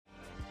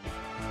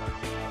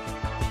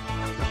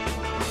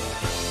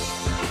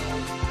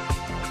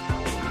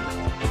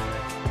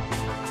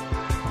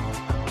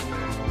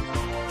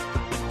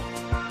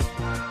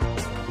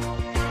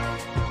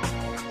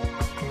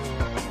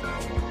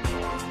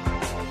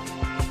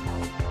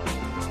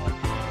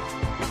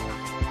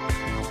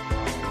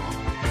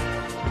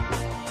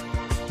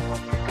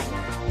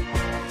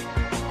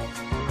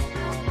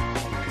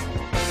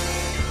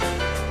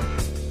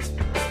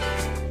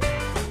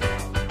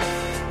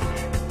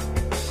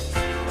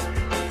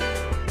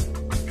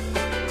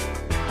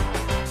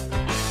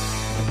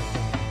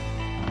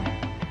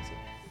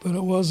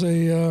was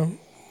a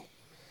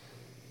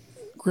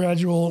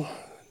gradual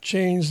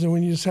change. That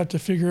when you just have to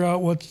figure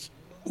out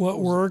what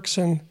works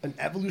and an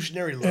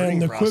evolutionary learning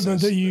and the process.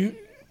 equipment that you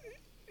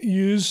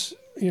use,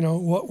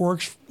 what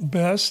works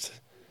best,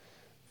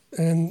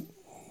 and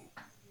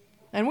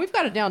we've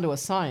got it down to a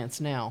science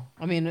now.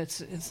 I mean,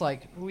 it's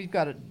like we've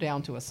got it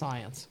down to a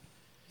science.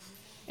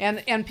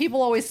 And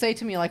people always say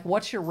to me, like,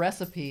 "What's your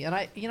recipe?" And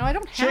I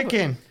don't have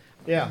Chicken.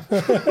 Yeah,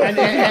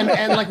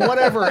 and like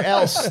whatever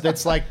else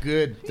that's like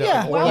good.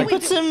 Yeah, or well, like, you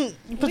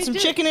put some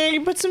chicken in,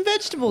 you put some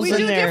vegetables we in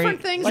do there.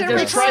 different things like every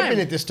there's tripe time. in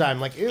it this time.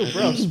 Like ew,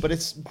 gross, but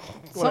it's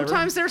whatever.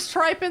 Sometimes there's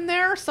tripe in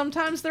there.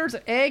 Sometimes there's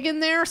egg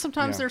in there.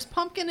 Sometimes there's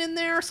pumpkin in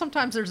there.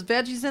 Sometimes there's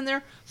veggies in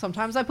there.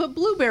 Sometimes I put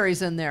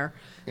blueberries in there.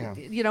 Yeah.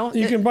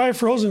 you can buy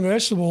frozen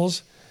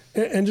vegetables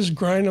and just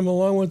grind them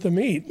along with the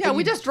meat. Yeah,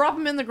 we just drop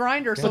them in the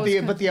grinder. So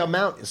but the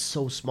amount is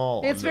so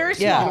small. It's of very those.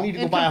 small. You don't need to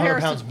go in buy 100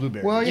 comparison. pounds of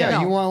blueberries. Well, yeah,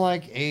 No. you want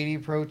like 80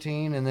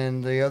 protein, and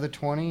then the other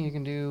 20 you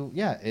can do,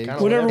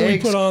 eggs. Whatever we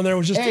eggs, put on there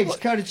was just eggs,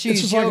 cottage cheese,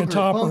 it's just like a yogurt,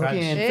 topper.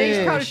 pumpkin, Eggs,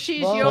 fish, cottage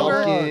cheese, blah,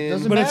 yogurt. blah, blah.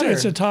 Doesn't But matter.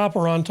 it's a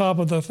topper on top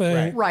of the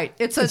thing. Right.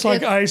 It's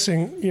like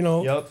icing,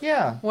 Yep.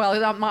 Yeah. Well,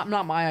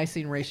 not my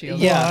icing ratio.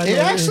 Yeah. It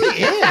actually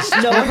is.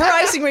 No, her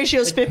icing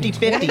ratio is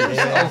 50-50.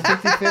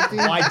 50-50.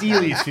 Well,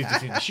 ideally it's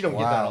 50-50. She don't get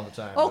that all the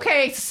time.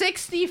 Okay,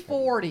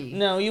 60-40.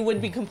 No, you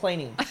wouldn't be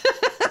complaining.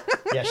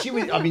 Yeah, she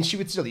would. I mean, she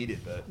would still eat it,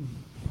 but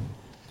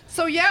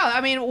So yeah,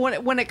 I mean,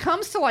 when it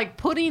comes to like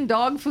putting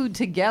dog food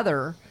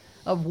together,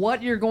 of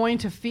what you're going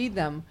to feed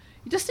them,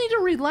 you just need to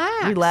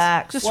relax.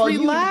 Relax. Just Well,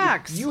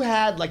 relax. You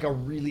had like a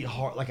really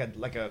hard, like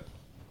a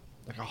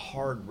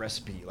hard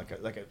recipe, like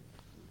a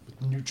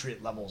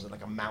nutrient levels and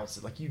like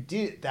amounts. Like you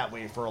did it that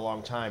way for a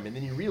long time, and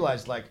then you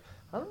realized like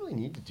I don't really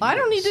need to do. I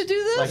don't this. need to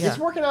do this. Like Yeah. it's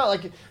working out.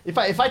 Like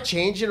if I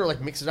change it or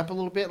like mix it up a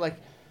little bit, like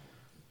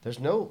there's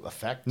no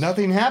effect.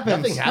 Nothing happens.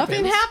 Nothing happens.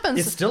 Nothing happens.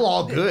 It's still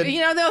all good. You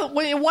know,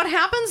 what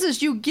happens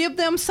is you give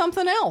them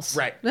something else.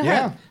 Right.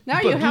 Yeah. Now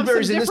you you put have some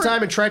blueberries in different. this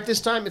time and tripe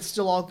this time. It's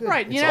still all good.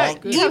 Right, It's you know, all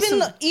good. you have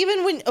Even some-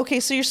 even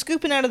when so you're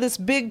scooping out of this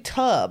big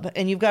tub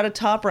and you've got a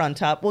topper on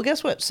top. Well,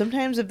 guess what?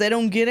 Sometimes if they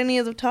don't get any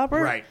of the topper,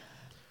 Right.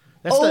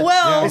 That's Oh,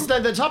 well. It's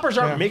the toppers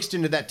aren't mixed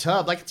into that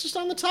tub. Like it's just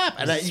on the top,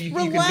 and you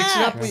can mix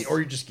it up, relax. or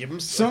you just give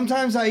them.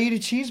 Sometimes I eat a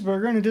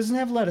cheeseburger and it doesn't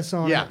have lettuce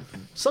on Yeah. it.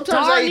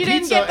 Sometimes Darn, I you eat didn't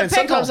pizza, get the and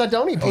sometimes pickle. I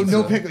don't eat pizza.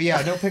 Oh, no pickle.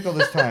 Yeah, no pickle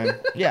this time.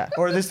 Yeah.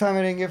 Or this time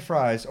I didn't get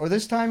fries. Or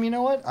this time, you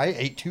know what? I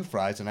ate 2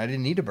 fries and I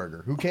didn't eat a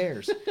burger. Who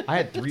cares? I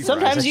had 3 fries.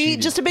 sometimes I you eat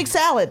cheated. just a big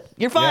salad.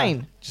 You're fine.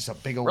 Yeah, just a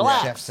big old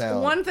Relax. chef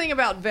salad. One thing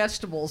about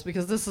vegetables,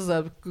 because this is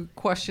a good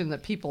question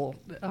that people,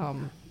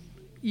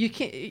 you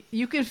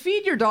can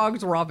feed your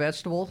dogs raw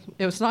vegetables.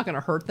 It's not going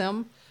to hurt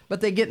them,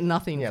 but they get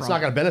nothing Yeah, from it's not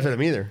it. going to benefit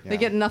them either. They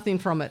get nothing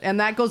from it, and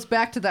that goes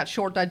back to that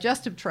short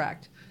digestive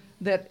tract.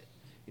 That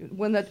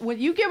when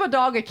you give a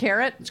dog a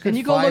carrot good and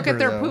you go look fiber, at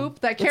their though. poop,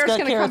 that carrot's got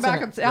going to come carrots in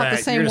back it. out the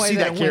Right, same you're gonna way see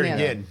that that it carrot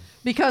went in. again.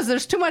 Because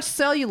there's too much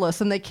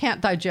cellulose and they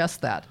can't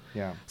digest that.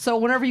 Yeah. So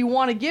whenever you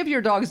want to give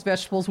your dogs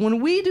vegetables,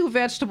 when we do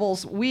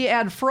vegetables, we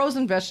add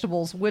frozen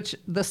vegetables, which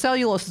the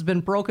cellulose has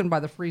been broken by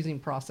the freezing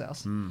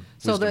process.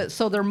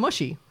 So they're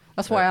mushy.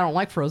 That's why I don't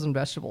like frozen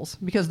vegetables,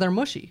 because they're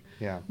mushy.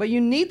 Yeah. But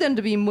you need them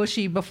to be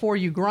mushy before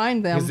you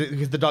grind them,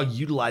 Because the dog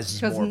utilizes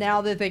because more.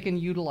 now that they can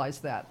utilize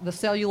that, the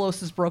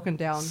cellulose is broken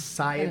down,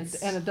 Science.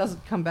 and it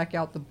doesn't come back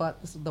out the butt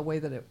the way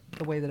that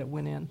it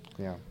went in.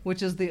 Yeah.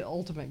 Which is the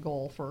ultimate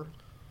goal for.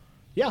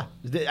 Yeah.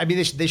 I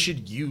mean, they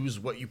should use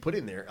what you put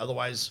in there.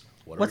 Otherwise,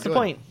 what are What's we the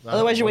doing? point?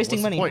 Otherwise you're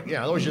wasting what's the money. point?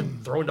 Yeah, otherwise you're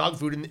throwing dog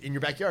food in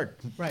your backyard.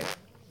 Right.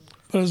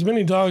 But as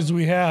many dogs as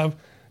we have,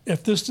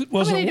 if this How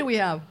wasn't, many do we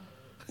have?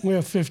 we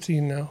have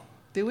 15 now.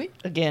 Do we?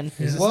 Again.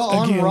 Well,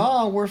 on Again.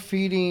 raw, we're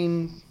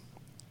feeding.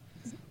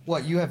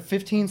 What, you have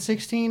 15,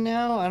 16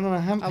 now? I don't know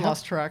how I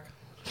lost track.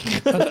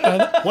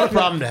 What a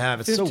problem to have.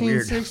 It's 15, so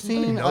weird.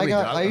 16.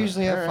 I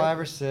usually have 5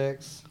 or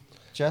 6.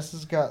 Jess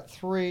has got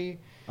 3.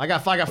 I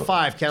got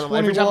 5. Count them.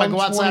 Every time I go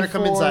 21, outside or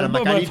come 24. inside, I'm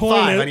like, But I my need point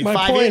 5. is- I need my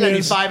 5 point in. I need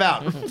is- 5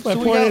 out. My we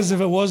point got- is, if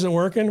it wasn't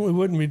working, we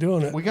wouldn't be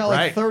doing it. We got like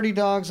Right. 30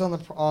 dogs on the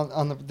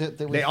that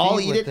we They all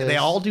feed eat with it. this. They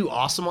all do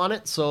awesome on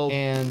it. So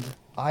And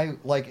I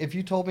like if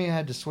you told me I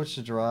had to switch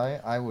to dry,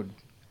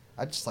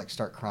 I'd just like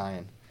start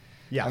crying.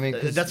 yeah, I mean,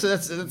 'cause that's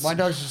my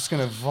dog's just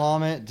gonna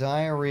vomit,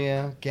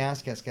 diarrhea,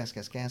 gas.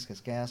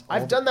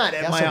 I've done that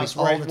at gas my all house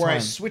the where I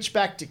time. switch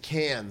back to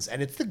cans,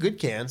 and it's the good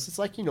cans. It's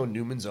like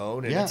Newman's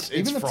Own, and Yeah, it's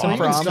even the from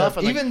premium and stuff.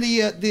 And like, even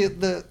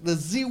the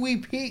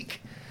Ziwi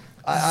Peak.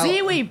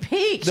 Ziwi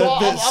Peak. so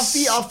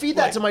the I'll feed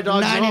that to my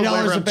dogs. $90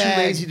 whenever a I'm too bag.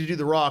 lazy to do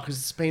the raw because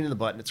it's a pain in the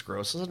butt and it's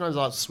gross. So sometimes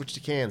I'll switch to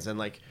cans, and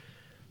like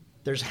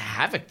there's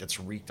havoc that's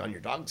wreaked on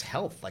your dog's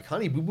health. Like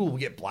Honey Boo Boo will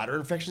get bladder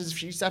infections if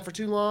she eats that for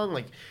too long.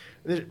 Like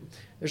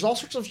there's all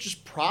sorts of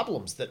just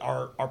problems that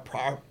are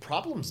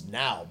problems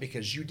now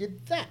because you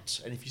did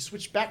that, and if you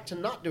switch back to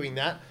not doing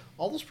that,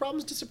 all those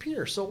problems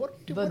disappear. So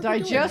what? The what are we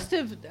doing?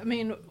 digestive. I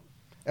mean,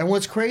 And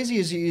what's crazy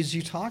is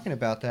you talking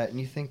about that, and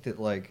you think that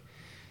like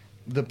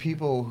the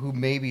people who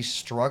may be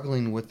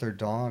struggling with their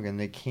dog and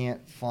they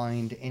can't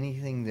find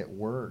anything that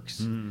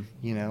works, Mm.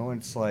 and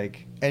it's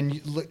like, and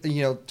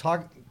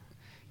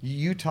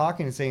you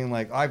talking and saying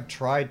like I've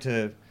tried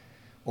to,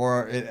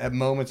 or at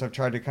moments I've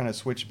tried to kind of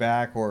switch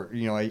back, or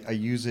I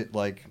use it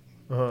like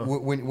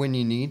when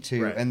you need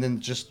to, Right. and then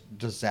just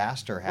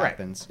disaster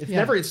happens. It's Yeah.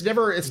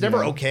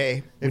 never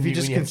okay. If when you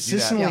just when have to do that.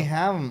 consistently Yeah.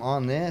 have them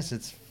on this,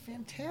 it's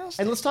fantastic.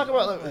 And let's talk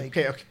about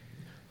okay,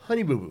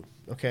 Honey Boo Boo.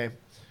 Okay,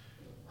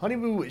 Honey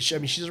Boo Boo.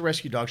 She's a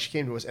rescue dog. She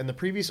came to us, and the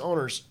previous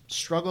owners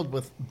struggled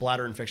with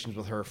bladder infections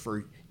with her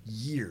for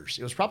years.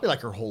 It was probably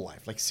like her whole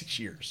life, like 6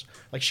 years.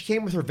 Like she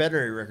came with her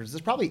veterinary records.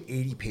 There's probably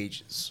 80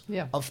 pages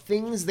of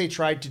things they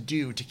tried to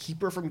do to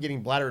keep her from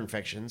getting bladder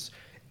infections,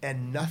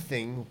 and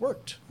nothing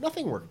worked.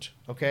 Nothing worked.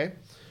 Okay,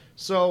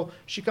 so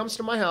she comes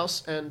to my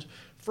house, and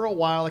for a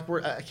while, like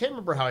I can't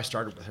remember how I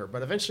started with her,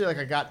 but eventually, like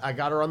I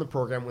got her on the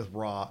program with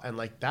Raw, and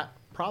like that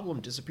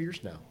problem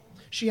disappears now.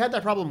 She had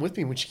that problem with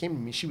me when she came to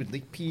me. She would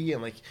leak pee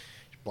and like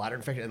bladder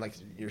infection and like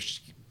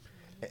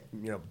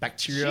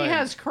bacteria. She and-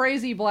 has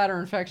crazy bladder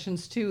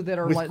infections too that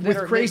are With- like with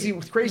that are, crazy- that-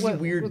 with crazy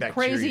weird with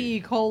bacteria. crazy E.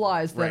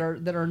 coli's that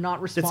Right. are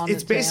not responding.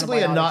 It's basically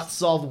to a not antibiotics.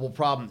 solvable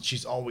problem that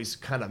she's always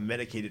kind of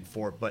medicated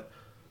for. But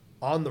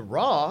on the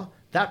Raw,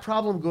 that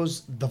problem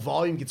goes, the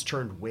volume gets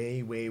turned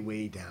way, way,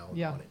 way down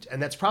Yeah. on it.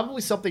 And that's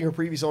probably something her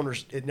previous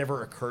owners, it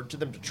never occurred to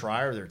them to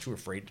try, or they're too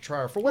afraid to try,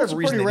 or for That's whatever a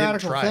reason pretty they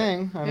radical didn't try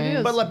thing. I It mean,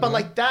 is. But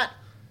like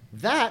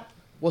that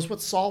was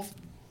what solved,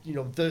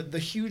 the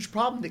huge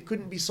problem that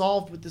couldn't be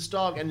solved with this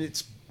dog. And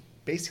it's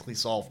basically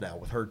solved now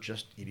with her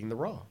just eating the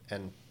Raw.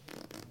 And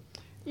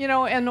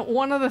And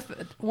one of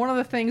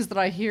the things that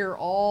I hear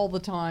all the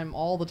time,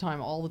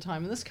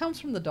 and this comes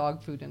from the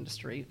dog food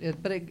industry,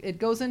 but it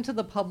goes into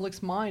the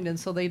public's mind, and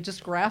so they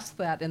just grasp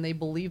that and they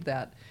believe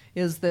that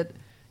is that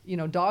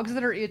dogs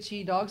that are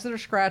itchy, dogs that are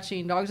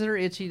scratching, dogs that are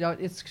itchy,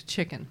 it's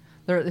chicken.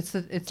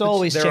 It's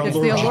always the, chicken. It's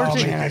the They're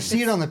allergic. Oh, man, I see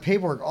it it's on the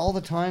paperwork all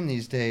the time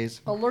these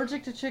days.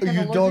 allergic to chicken. Are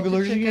your dog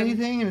allergic to chicken.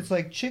 anything? And it's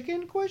like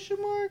chicken ?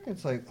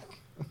 It's like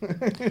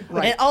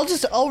And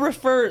I'll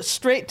refer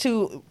straight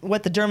to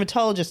what the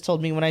dermatologist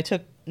told me when I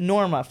took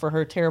Norma for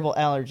her terrible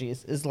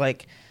allergies. Is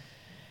like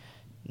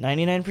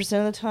 99%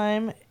 of the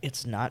time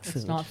it's not food.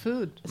 It's not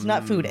food. It's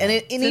not food, and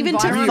It's even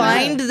to environmental.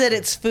 find that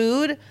it's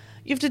food,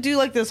 you have to do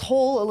like this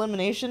whole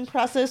elimination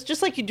process,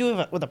 just like you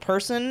do with a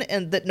person,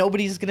 and that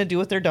nobody's gonna do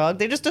with their dog.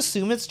 They just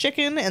assume it's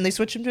chicken, and they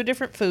switch them to a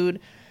different food,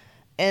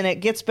 and it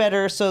gets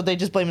better, so they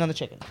just blame it on the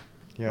chicken.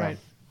 yeah. Right.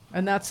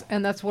 And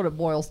that's what it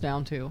boils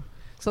down to.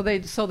 So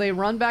they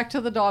run back to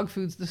the dog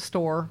foods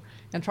store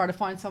and try to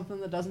find something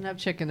that doesn't have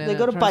chicken in it. They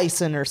go to Try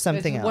Bison or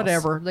something else.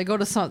 Whatever. They go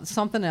to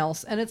something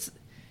else, and it's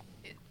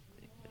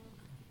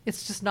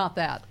just not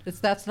that.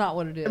 That's not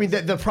what it is. I mean,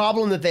 the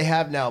problem that they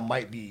have now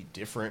might be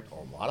different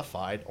or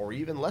modified or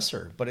even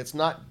lesser, but it's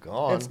not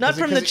gone. It's not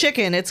from the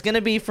chicken. It's going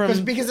to be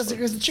from because the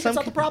chicken's some-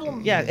 not the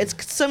problem. Yeah,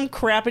 it's some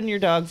crap in your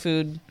dog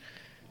food.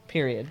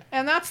 Period.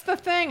 And that's the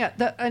thing.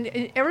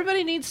 And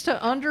everybody needs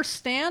to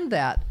understand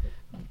that.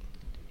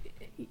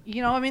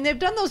 They've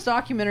done those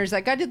documentaries.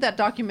 That guy did that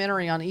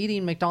documentary on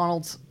eating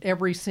McDonald's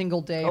every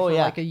single day for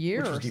like a year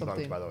Which or was debunked,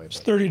 something. by the way. It's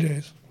 30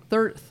 days.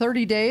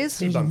 30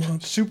 days. It was a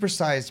month.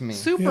 Supersized me.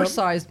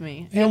 Supersized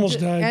me. He almost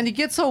died. And he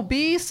gets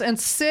obese and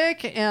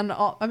sick,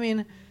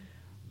 and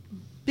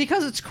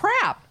because it's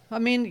crap.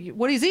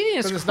 What he's eating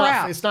is Because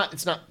crap. it's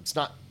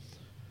not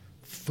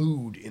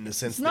food in the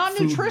sense It's not that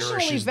food nutritionally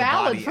nourishes the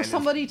valid body, for and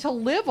somebody to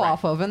live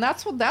off of, and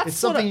that's it's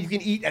something you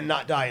can eat and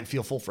not die and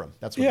feel full from.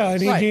 That's what Yeah, it and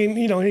is. he Right. gained,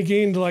 he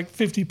gained like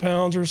 50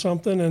 pounds or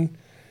something, and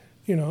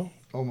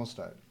Almost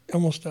died.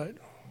 almost died.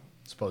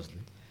 supposedly.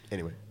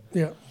 Anyway,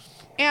 Yeah.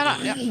 And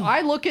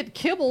I look at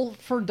kibble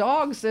for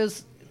dogs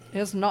as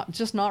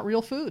not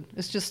real food.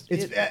 It's just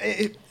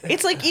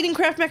It's like eating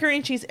Kraft macaroni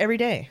and cheese every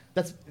day.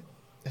 that's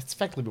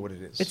effectively what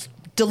it is. It's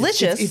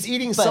delicious. It's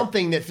eating but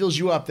something that fills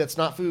you up. That's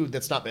not food.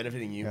 That's not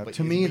benefiting you. Yeah, but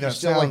to you- me, but you that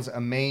still, sounds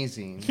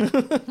amazing. But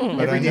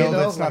I Every day, know though,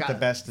 that's not like the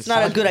best. It's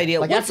not a good idea.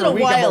 Like Once after in a a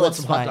week, I'm gonna while, let it's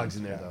some hot fine. dogs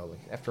in there though. Like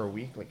after a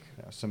week, like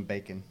Some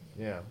bacon.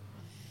 yeah,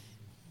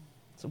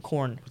 Some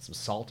corn. put some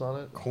salt on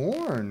it.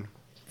 Corn.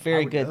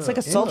 Very good. It's like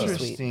a salty sweet.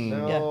 Interesting.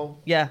 No,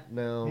 Yeah.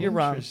 no, You're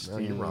wrong. No,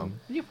 you're wrong.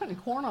 you putting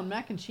corn on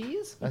mac and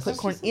cheese? That's Put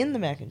just- corn in the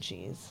mac and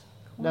cheese.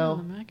 Corn No.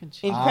 on the mac and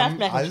cheese. In Kraft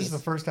mac and This is cheese. the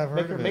first I've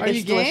Make heard her- of make it. Are it you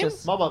It's game?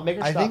 delicious. Mama, make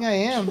her I stop. think I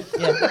am.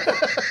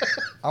 Yeah.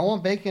 I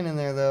want bacon in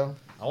there though.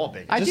 I want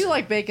bacon. I do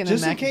like bacon and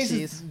Just in mac and case,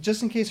 cheese.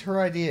 just in case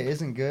her idea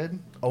isn't good.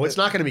 Oh, it's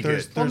not going to be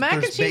There's- good. Well, mac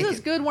and there's cheese is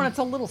bacon. good when it's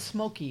a little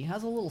smoky.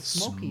 Has a little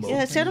smoky.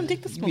 Yeah, see, I don't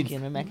take the smoky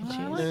in my mac and I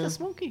cheese. like the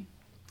smoky.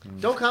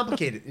 Don't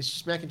complicate it. It's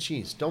just mac and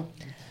cheese. Don't.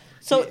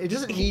 So it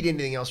doesn't need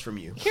anything else from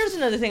you. here's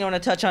another thing I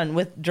want to touch on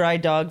with dry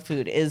dog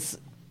food is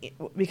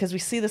because we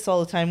see this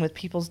all the time with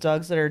people's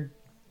dogs that are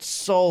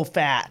so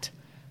fat.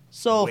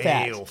 So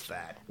fat. Whale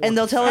fat. and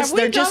they'll tell us Have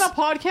we they're done just a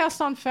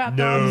podcast on fat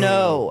No. dogs?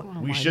 no. Oh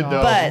we my should God.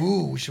 though. But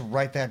Ooh, we should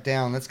write that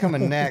down. That's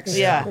coming next.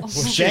 Yeah. Well,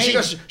 she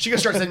gonna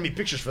start sending me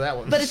pictures for that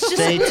one. But it's just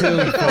Stay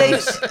tuned, they,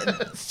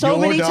 folks. so Your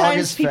many dog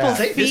times is people fat.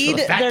 Save this for feed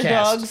the fat their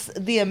cast.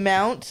 dogs the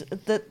amount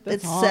that it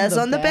That's on says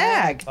the on the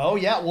bag. oh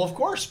yeah, well of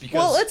course because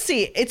Well, let's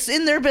see. It's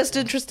in their best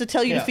interest to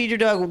tell you Yeah. to feed your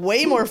dog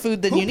way more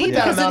food than Who you put need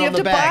that because then you amount have on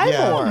to the bag? buy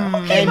Yeah.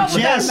 more. And up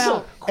with that Jess,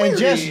 amount? and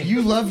Jess, Query.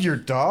 you love your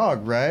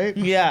dog, right?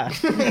 Yeah.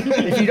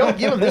 if you don't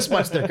give them this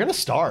much, they're gonna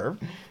starve.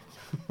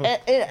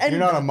 and You're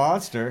not a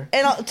monster.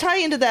 And I'll tie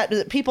into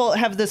that people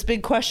have this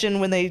big question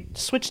when they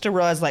switch to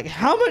raws, like,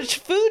 how much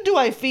food do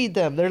I feed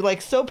them? They're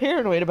like so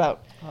paranoid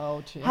about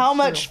Oh, gee, how that's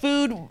much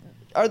true.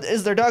 food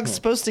is their dog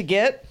supposed to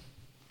get.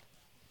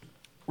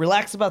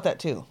 Relax about that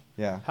too.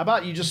 Yeah. How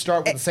about you just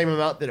start with the same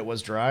amount that it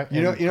was dry?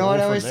 You know and what go I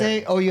from always there?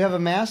 say? Oh, you have a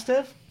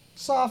mastiff?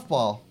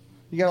 Softball.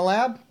 You got a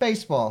lab?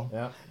 Baseball.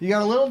 Yeah. You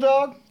got a little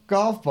dog?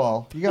 Golf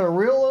ball. You got a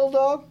real little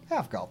dog?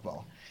 Half golf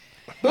ball.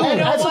 Boom! You know I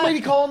had what? somebody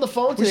call on the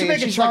phone We today. should make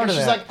and a she's chart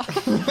like, of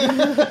she's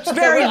that. like, It's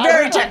very,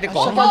 very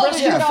technical. So my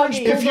rescue Yeah. French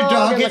If your bulldog,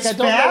 dog and, gets like, I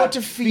don't know fat, what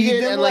to feed feed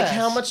it, them and like less.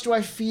 how much do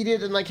I feed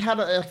it, and like how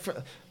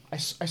to. I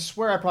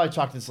swear I probably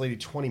talked to this lady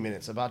 20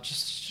 minutes about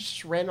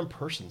just random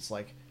persons.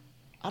 Like,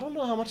 I don't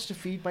know how much to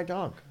feed my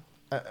dog.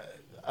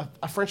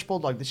 A French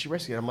bulldog that she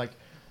rescued. I'm like,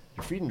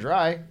 you're feeding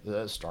dry.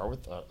 Start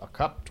with a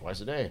cup twice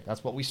a day.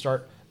 That's what we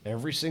start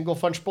every single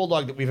French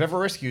bulldog that we've ever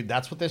rescued.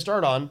 That's what they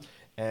start on.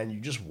 And you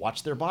just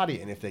watch their body,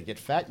 and if they get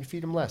fat, you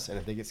feed them less, and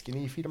if they get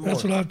skinny, you feed them more.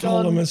 That's what I've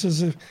told them. It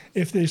says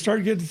if they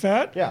start getting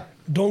fat, Yeah.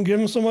 don't give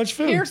them so much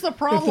food. Here's the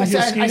problem. If they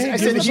get I skinny, said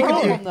give them if some you,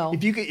 more. problem, though.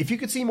 if you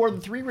could see more than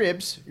 3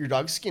 ribs, your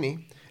dog's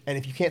skinny, and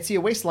if you can't see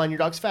a waistline, your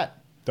dog's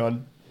fat.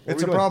 Done. What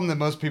It's are a we doing? problem that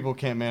most people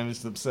can't manage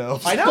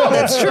themselves. I know.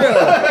 That's true.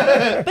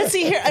 But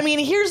see here, I mean,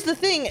 here's the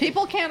thing.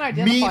 People can't me,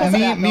 identify a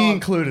fat me dog.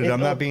 included. I'm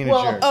not being a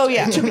Well, jerk. Oh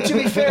yeah. to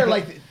be fair,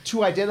 like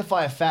to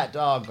identify a fat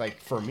dog, like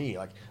for me,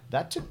 like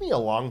that took me a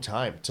long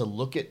time to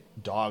look at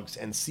dogs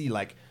and see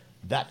like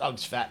that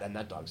dog's fat and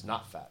that dog's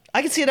not fat.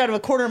 I can see it out of a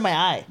corner of my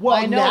eye. Well,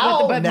 I know,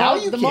 now, but now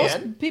most, you the can.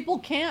 most people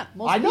can't.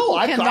 Most I know. people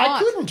I cannot.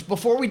 couldn't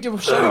before we do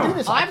this. I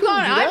I've couldn't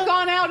gone. do that. I've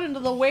gone out into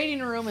the waiting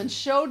room and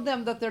showed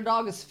them that their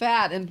dog is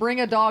fat, and bring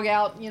a dog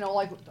out,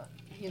 like,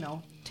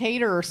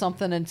 Tater or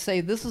something, and say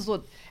this is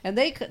what, and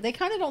they kind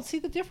of don't see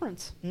the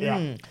difference.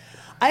 Yeah.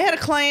 I had a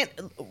client,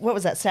 what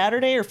was that,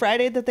 Saturday or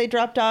Friday that they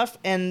dropped off,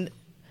 and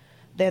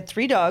they had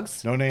 3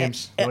 dogs. No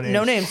names.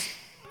 No names.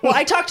 Well,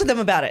 I talked to them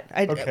about it.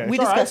 Okay. We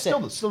It's all right. discussed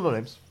it. Still no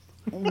names.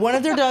 One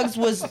of their dogs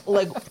was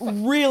like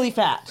really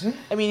fat.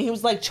 I mean, he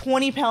was like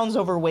 20 pounds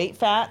overweight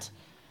fat.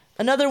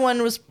 Another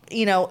one was,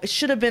 it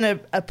should have been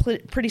a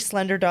pretty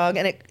slender dog,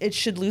 and it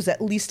should lose at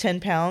least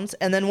 10 pounds.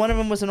 And then one of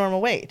them was a normal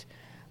weight.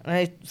 And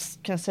I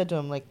kind of said to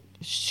him, like,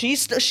 she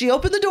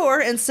opened the door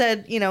and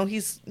said,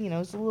 he's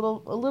a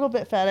little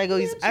bit fat. I go,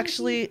 he's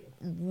actually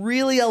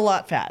really a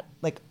lot fat,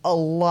 like a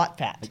lot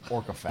fat.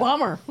 Orca fat.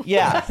 Bummer.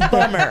 Yeah,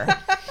 bummer.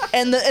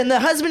 And the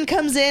husband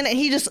comes in and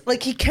he just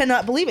like he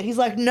cannot believe it. He's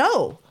like,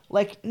 no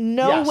Yeah,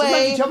 sometimes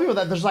way. you tell people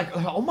that there's like,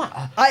 oh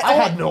my, I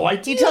had no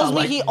idea. He tells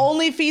like, me he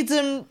only feeds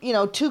him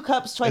 2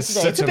 cups twice It's a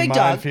day. such It's a big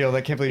dog. minefield.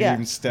 I can't believe Yeah. you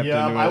even stepped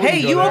Yeah, into I it. wouldn't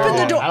Hey, go you there. opened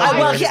the door. I don't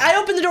go there. I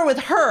opened the door with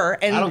her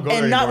I don't go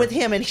there and not anymore. with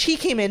him, and she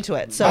came into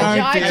it. So I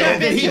Minefield.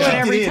 jump into it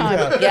every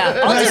time. yeah,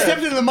 When I'll I do it.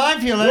 stepped into the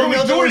minefield, I What are didn't we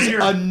know there doing was here?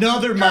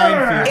 another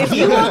minefield. If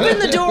you open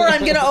the door,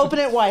 I'm gonna open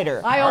it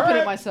wider. I open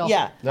it myself.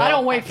 Yeah. I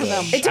don't wait for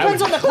them. It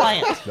depends on the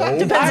client.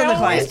 Depends I on the always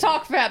client.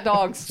 talk fat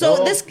dogs.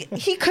 So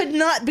he could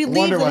not believe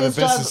Wonder that why his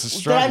the dog. business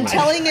is That I'm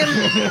struggling. telling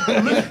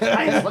him.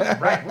 Guys, look,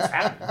 right, what's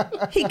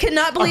happening? He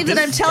cannot believe that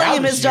this I'm telling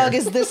him scout his is dog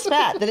here. is this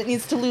fat, that it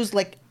needs to lose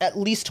like at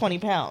least 20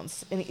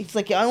 pounds. And he's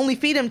like, I only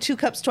feed him 2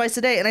 cups twice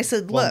a day. And I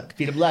said, look,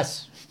 Feed him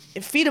less.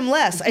 feed him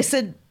less. I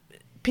said,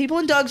 people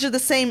and dogs are the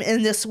same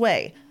in this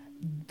way.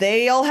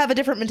 They all have a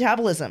different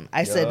metabolism.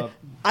 I said, Yup.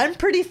 I'm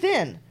pretty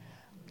thin.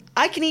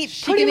 I can eat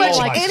She pretty can eat much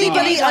like- anybody she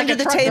can eat like under a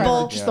the truck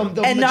table driver. Just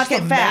and not just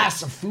get the fat.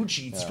 mass of food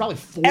sheets. It's probably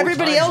 4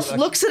 Everybody times else what-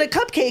 looks at a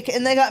cupcake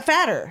and they got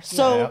fatter.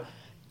 So,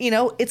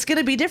 it's going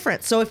to be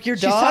different. So if your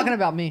She's dog. talking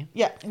about me.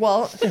 Yeah,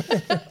 well, I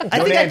think I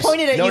names.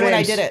 pointed at No you when I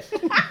names. did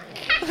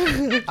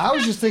it. I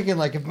was just thinking,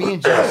 like, if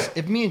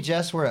me and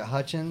Jess were at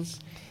Hutchins,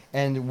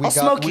 and we I'll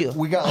got smoke you.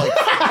 we got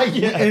like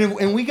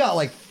and we got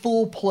like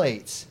full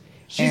plates.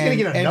 She's gonna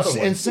get another one.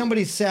 And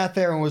somebody sat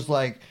there and was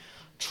like,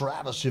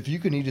 Travis, if you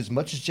can eat as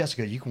much as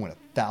Jessica, you can win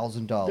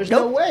 $1,000. There's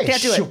no way.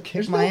 Can't do it. She'll kick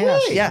There's my no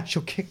ass. way. Yeah.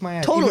 She'll kick my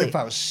ass. Totally. Even if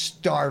I was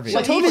starving.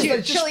 Like, She'll even eat you,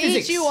 it's just she'll eat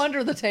physics. you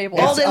under the table.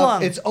 All day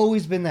long. It's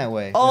always been that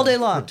way. All day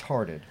long.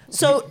 Retarded.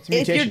 So It's a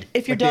mutation.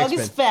 if your Like the dog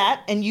is X-Men. fat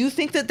and you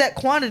think that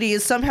quantity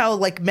is somehow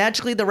like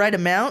magically the right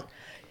amount,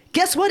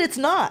 guess what? It's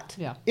not.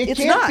 Yeah. It It's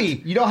can't not.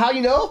 be. You know how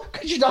you know?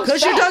 Because your dog's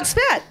Because fat. your dog's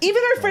fat.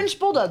 Even our French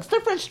bulldogs,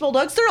 they're French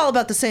bulldogs. They're all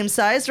about the same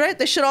size, right?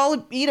 They should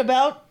all eat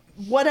about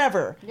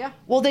whatever. Yeah.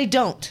 Well, they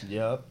don't.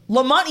 Yep.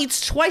 Lamont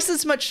eats twice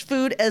as much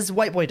food as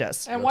White Boy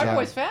does. And white Yeah.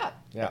 boy's fat.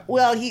 Yeah.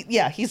 Well, he's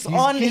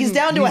getting-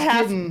 down to a he's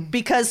half getting-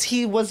 because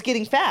he was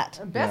getting fat.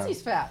 And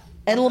Bessie's fat.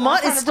 And I'm Lamont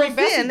trying is to still bring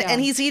Bessie thin, down.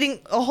 and he's eating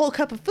a whole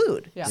cup of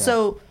food. Yeah.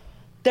 So,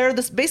 they're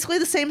basically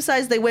the same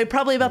size. They weigh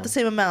probably about the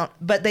same amount,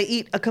 but they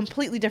eat a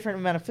completely different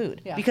amount of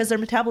food Yeah. because their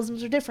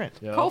metabolisms are different.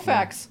 Yeah.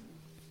 Koufax,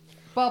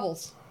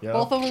 Bubbles. Yeah.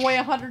 Both of them weigh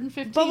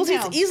 115 Bubbles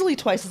pounds. eats easily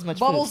twice as much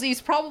Bubbles food.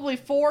 eats probably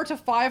 4 to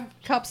 5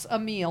 cups a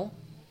meal,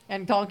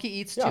 and Donkey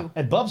eats Yeah. 2.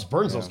 And Bubs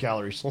burns those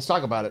calories. Let's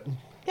talk about it.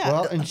 Yeah.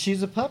 Well, and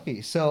she's a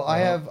puppy. So I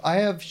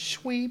have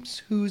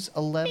Schweeps, who's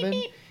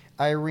 11.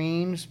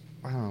 Irene's,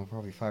 I don't know,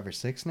 probably 5 or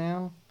 6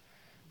 now.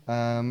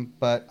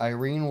 But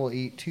Irene will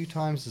eat 2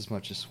 times as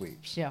much as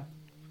Sweeps. Yeah.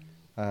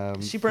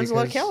 She burns a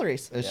lot of because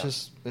calories.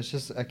 It's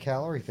just a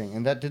calorie thing,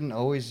 and that didn't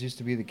always used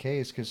to be the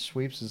case because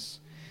Sweeps is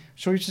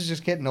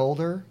just getting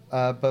older.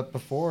 But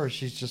before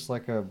she's just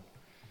like a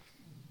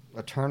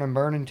turn and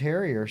burning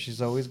terrier.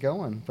 She's always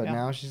going, but Yeah.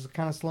 now she's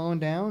kind of slowing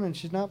down and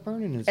she's not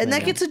burning as And that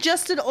many. gets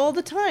adjusted all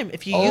the time.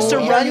 If you Oh, used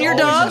to yeah, run you your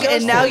always dog adjust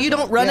and now it. you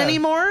don't run Yeah.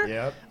 anymore.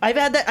 Yep. I've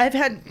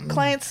had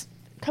clients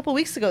a couple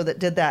weeks ago that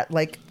did that.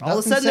 Like all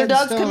of a Nothing's sudden their set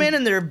in dogs come stone. in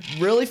and they're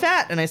really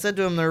fat, and I said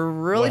to them they're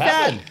really What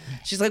fat. happened?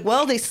 She's like,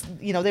 well,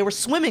 they were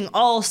swimming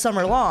all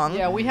summer long.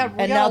 Yeah, we got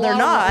now they're we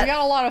not. got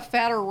a lot of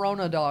fatter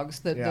Rona dogs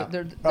that Yeah.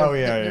 they're Oh,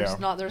 yeah, they're yeah.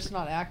 just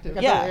not active.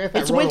 Yeah, If that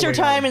it's Rona winter weight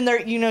time on and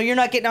they're you're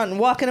not getting out and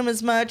walking them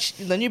as much.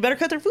 Then you better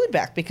cut their food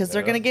back because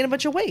they're Yeah. going to gain a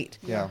bunch of weight.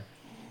 yeah.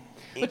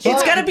 It's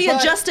got to be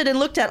but- adjusted and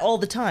looked at all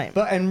the time.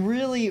 But and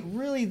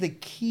really the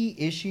key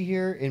issue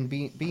here in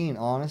being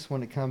honest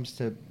when it comes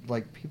to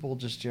like people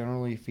just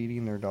generally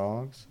feeding their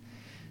dogs,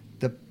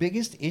 the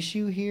biggest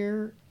issue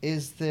here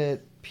is that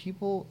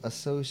people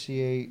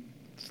associate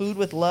Food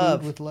with love.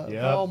 food with love.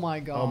 Yep. Oh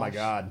my Oh my gosh.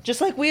 god.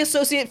 Just like we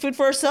associate food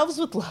for ourselves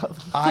with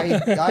love.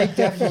 I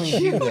definitely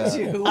do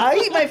that. I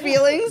eat my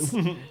feelings.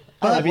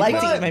 I like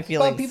to eat my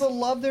feelings. But people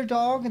love their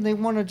dog and they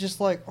want to just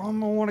like, oh, I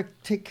want to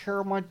take care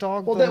of my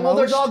dog. Well, the their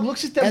most. dog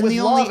looks at them And with the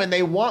love, only- and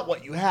they want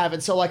what you have,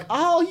 and so like,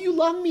 oh, you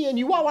love me, and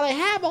you want what I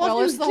have. All I Well,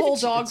 do it's is the give whole it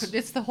to you. dog. It's-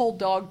 It's the whole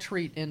dog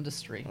treat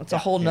industry. It's a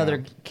whole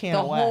nother can The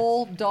of wax.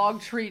 whole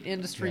dog treat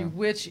industry, Yeah.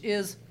 which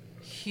is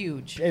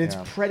huge. and it's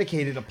Yeah.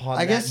 predicated upon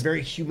I that guess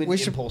very human we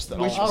should- impulse that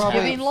we all should of us Of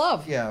have. giving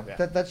love. Yeah,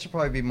 Yeah. that should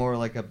probably be more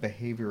like a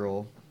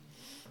behavioral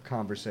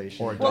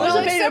conversation. Or a Well, dog.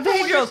 there's Except a for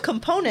when you're- behavioral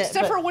component.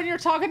 Except but- for when you're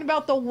talking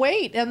about the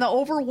weight and the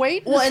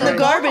overweight. well, and the True.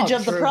 garbage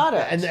of the True.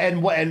 product.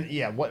 and what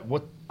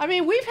I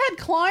mean, we've had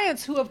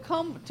clients who have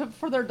come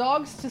for their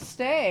dogs to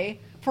stay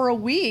for a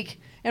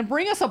week and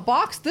bring us a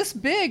box this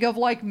big of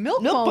like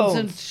milk Milk bones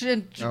bones.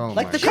 and Oh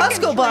like my the God.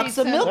 Costco box treats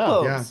of and- milk Yeah.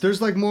 bones. Yeah,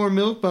 there's like more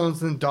milk bones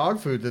than dog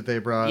food that they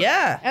brought.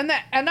 Yeah. and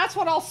that's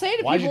what I'll say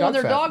to Why's people your when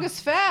their dog fat? dog is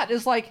fat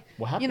is like,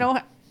 What happened? you know,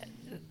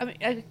 I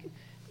mean,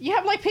 you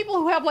have like people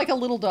who have like a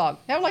little dog,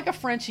 they have like a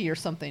Frenchie or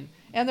something,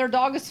 and their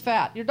dog is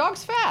fat. Your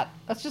dog's fat.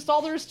 That's just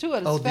all there is to it.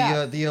 It's Oh,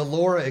 fat. the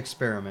Allura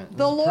experiment.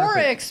 The It's Laura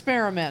perfect.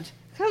 experiment.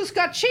 Who's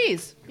got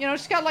cheese? You know,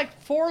 she's got like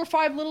 4 or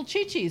 5 little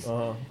chi-chis.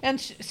 Uh-huh. And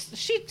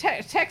she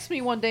texts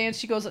me one day and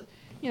she goes,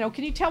 you know,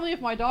 can you tell me if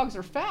my dogs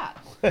are fat?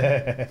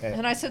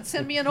 And I said,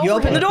 send me an overhead. You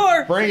open the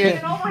door. Bring Send me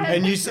it. an overhead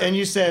And picture.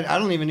 you said I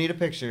don't even need a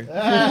picture.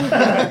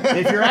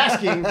 If you're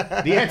asking,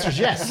 the answer is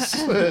yes.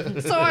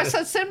 So I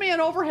said, send me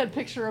an overhead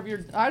picture of your.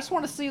 I just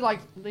want to see, like,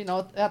 you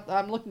know,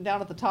 I'm looking down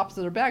at the tops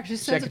of their bags. She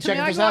sends it to check me.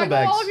 if I there's go,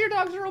 saddlebags. all of your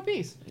dogs are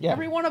obese. Yeah.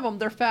 Every one of them,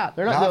 they're fat.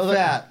 They're Not they're-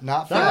 fat.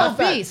 Not They're fat.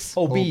 obese.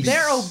 Obese.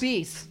 They're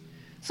obese.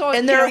 So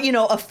And they're, you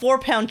know, a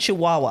 4-pound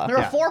Chihuahua. they're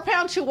Yeah. a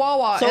 4-pound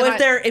Chihuahua. So and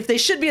if they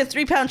should be a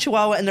 3-pound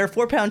Chihuahua and they're a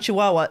 4-pound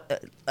Chihuahua,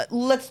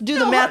 let's do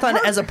the No, math on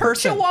her- it as a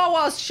person. Her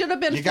Chihuahuas should have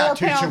been You 4 got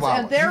 2 pounds, Chihuahuas.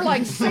 and they're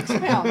like 6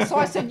 pounds. So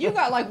I said, you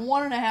got like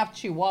 1.5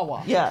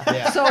 Chihuahua.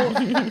 Yeah. So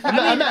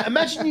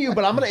Imagine you,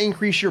 but I'm going to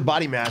increase your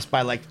body mass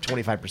by like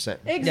 25%.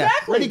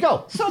 exactly. Where'd he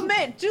go? So do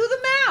the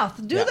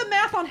math. Do Yeah. the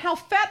math on how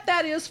fat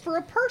that is for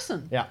a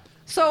person. Yeah.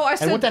 So I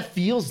said, And what that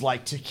feels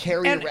like to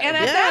carry and around.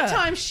 at that Yeah.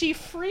 time she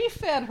free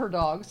fed her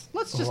dogs.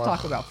 Let's just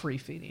talk about free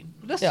feeding.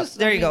 Let's Yeah, just,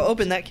 there you go.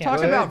 Open that can. Talk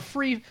Go about ahead.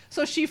 free.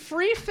 So she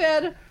free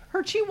fed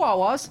her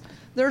Chihuahuas.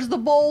 There's the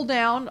bowl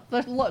down.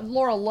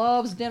 Laura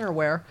loves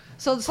dinnerware,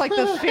 so it's like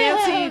the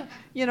fancy,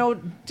 you know,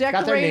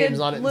 decorated names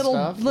on it and little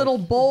stuff. little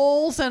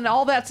bowls, and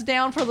all that's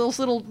down for those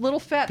little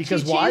fat.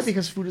 Because chi-chis why?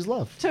 Because food is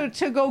love.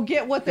 to go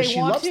get what they Because she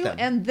want loves to, them.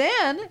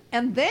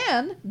 and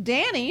then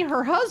Danny,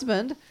 her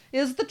husband,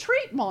 is the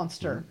treat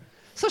monster.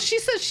 So she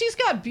says she's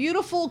got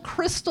beautiful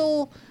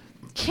crystal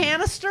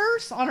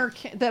canisters on her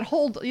that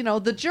hold, you know,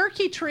 the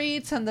jerky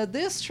treats and the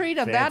this treat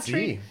and that Fancy.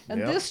 treat and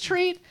Yep. this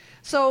treat.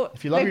 So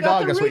If you love they've your got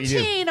dog, the that's what you do.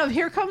 routine of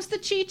here comes the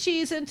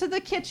chi-chis into the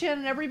kitchen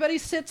and everybody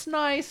sits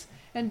nice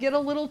and get a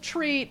little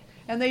treat,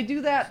 and they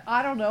do that,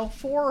 I don't know,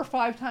 4 or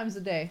 5 times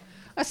a day.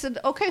 I said,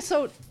 okay,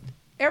 so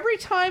every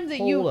time that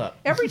Hold up.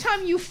 every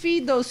time you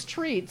feed those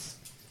treats,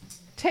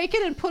 take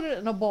it and put it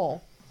in a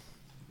bowl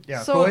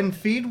Yeah, So- go ahead and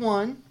feed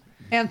one.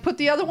 and put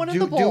the other one in Do,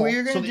 the do bowl. what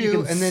you're So gonna that you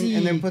do, can and then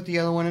see- put the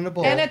other one in a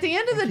bowl. And at the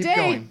end of the keep day,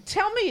 going.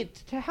 tell me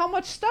how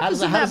much stuff How is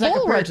does in that, how that does that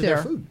bowl compare right to there.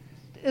 their food?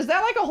 Is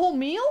that like a whole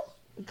meal?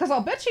 Because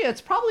I'll bet you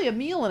it's probably a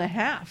meal and a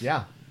half.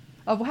 Yeah.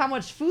 Of how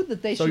much food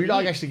that they So should your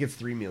dog eat. actually gets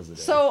 3 meals a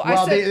day. So I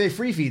well, said- they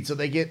free feed, so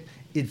they get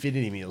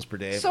infinity meals per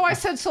day. So I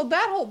said, so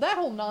that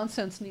whole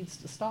nonsense needs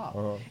to stop.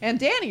 And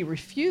Danny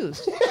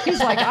refused. He's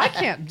like, I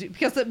can't do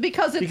because it's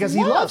because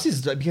he love. loves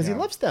he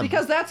loves them.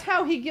 Because that's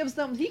how he gives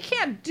them. He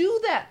can't do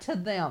that to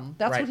them.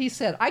 That's Right. what he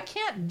said. I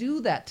can't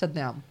do that to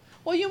them.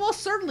 Well, you most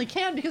certainly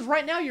can because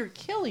right now you're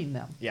killing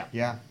them. yeah.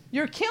 Yeah.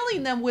 You're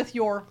killing them with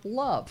your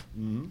love.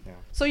 Mm-hmm. Yeah.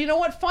 So you know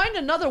what? Find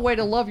another way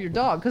to love your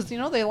dog because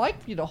they like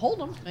you to hold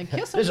them and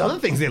kiss them. There's other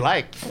things they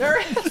like. There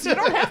is. You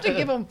don't have to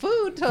give them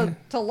food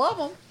to love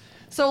them.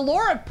 So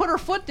Laura put her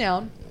foot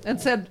down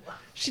and said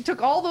she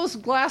took all those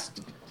glass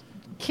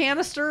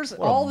canisters, What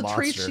a all the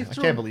treats monster. she I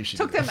threw, can't believe she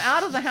took did them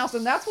out of the house,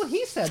 and that's what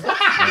he said. You're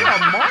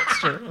a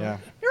monster. Yeah.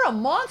 You're a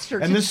monster.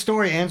 And this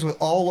story ends with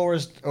all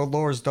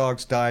Laura's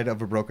dogs died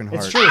of a broken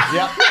heart. It's true.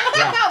 Yeah.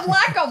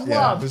 lack of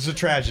Yeah, love. this is a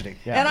tragedy.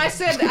 And I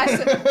said, so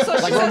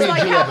she Like says, Romeo and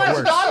like, Juliet, how but much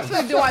worse. dog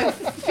food do I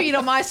feed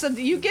them? I said,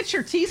 you get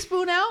your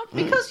teaspoon out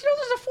because,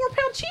 there's a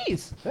 4-pound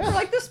cheese. They're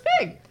like this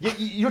big.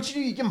 You know what you do?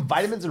 You give them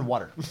vitamins and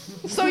water.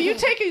 So you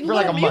take a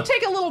like a little, month.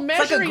 little like a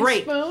measuring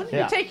grape. spoon.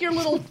 Yeah. You take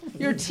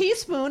your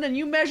teaspoon and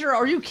you measure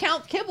or you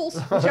count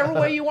kibbles, whichever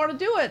way you want to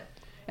do it.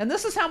 And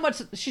this is how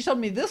much she showed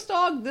me. This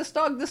dog, this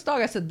dog, this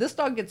dog. I said this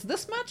dog gets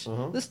this much.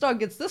 This dog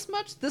gets this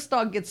much. This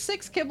dog gets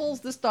 6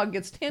 kibbles. This dog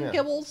gets 10 Yeah.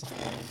 kibbles.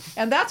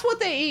 And that's what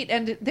they eat.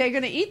 And they're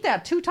going to eat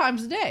that 2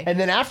 times a day. And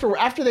then after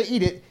they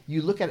eat it,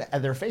 you look at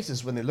their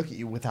faces when they look at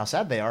you with how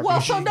sad they are. Well,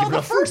 because you so didn't no, give the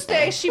enough first food.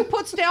 day she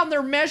puts down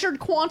their measured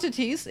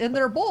quantities in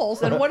their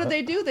bowls, and what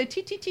do? They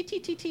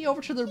t over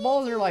to their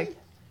bowl. They're like,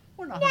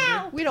 "We're not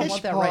hungry. We don't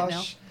want that right now."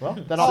 Pish-posh.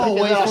 Well, then I'll I'll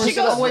pick it up. She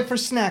goes- I'll wait for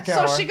snack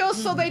hour. So she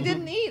goes, so they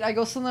didn't eat. I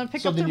go, so then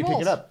pick So up then their you bowls.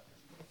 pick it up.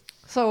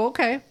 So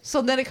okay.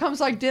 So then it comes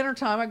like dinner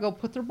time. I go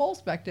put their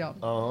bowls back down.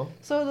 Uh-huh.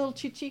 So little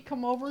Chi-Chi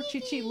come over.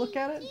 Chi-Chi look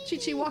at it.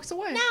 Chi-Chi walks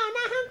away. No, I'm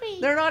not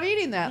hungry. They're not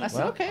eating that. I said,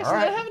 Well, okay, so all they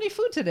right. don't have any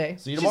food today.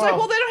 See you She's like, tomorrow.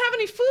 well, they don't have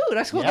any food.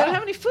 I said, well, Yeah. they don't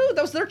have any food.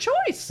 That was their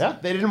choice. Yeah,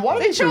 they didn't want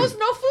They any chose food.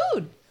 no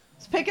food.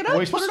 Let's pick it up, What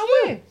are you put it supposed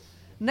to away.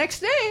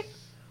 Next day,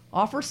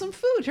 offer some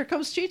food. Here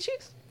comes Chi-Chi.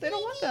 They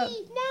don't want that.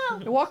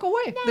 They No. walk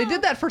away. They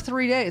did that for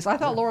 3 days. I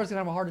thought Laura was gonna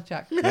have a heart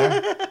attack.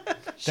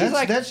 That's,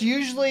 like- that's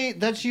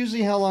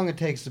usually how long it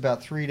takes.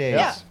 About 3 days.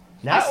 Yeah.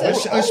 Now,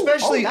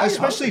 Especially now you're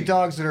especially hungry.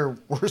 dogs that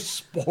were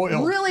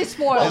spoiled. Really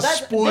spoiled. As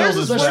spoiled Theirs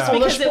as is worse that. Well,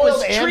 because they're it was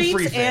spoiled and treats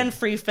free-fed. and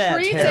free fed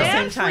Treats at the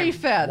same and time. free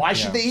fed. Why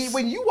should Yeah. they eat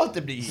when you want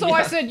them to eat? So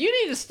I said, you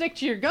need to stick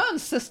to your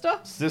guns, sister.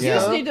 Sister. You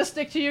just Yeah. need to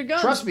stick to your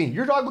guns. Trust me,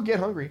 your dog will get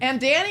hungry.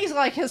 And Danny's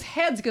like, his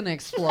head's gonna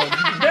explode.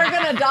 They're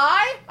gonna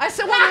die. I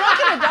said, well, they're not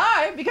gonna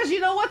die because you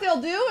know what they'll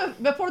do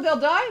before they'll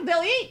die?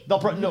 They'll eat.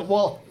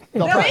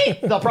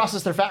 They'll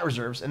process their fat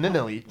reserves and then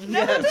they'll eat.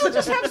 No, they'll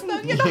just have some,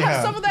 have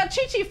Yeah. some of that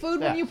Chi-Chi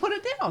food when Yeah. you put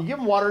it down. You give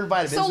them water and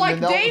vitamins. So and like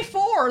then they'll- day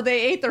 4, they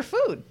ate their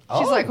food.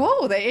 She's Oh. like,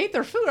 oh, they ate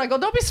their food. I go,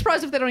 don't be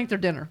surprised if they don't eat their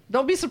dinner.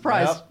 Don't be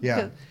surprised. Yep.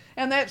 Yeah.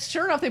 And that,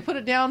 sure enough, they put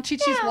it down.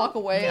 Chi-Chi's walk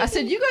away. I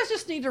said, you guys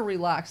just need to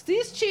relax.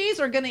 These Chis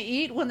are going to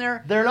eat when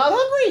they're... They're not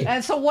hungry.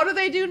 And so what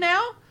do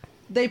now?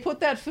 They put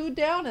that food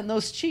down, and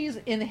those Chis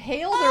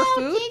inhale their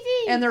food,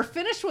 Chi-Chi. and they're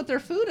finished with their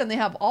food, and they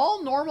have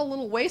all normal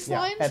little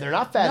waistlines. and they're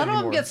not fat None of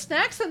anymore. them get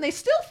snacks, and they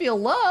still feel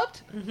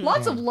loved.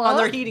 Lots of love. On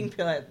their heating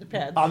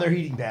pads. on their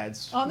heating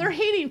pads. On their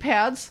heating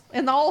pads,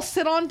 and they'll all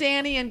sit on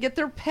Danny and get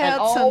their pets.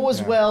 And all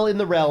was well in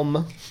the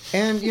realm.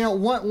 And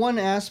one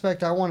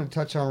aspect I want to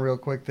touch on real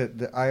quick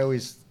that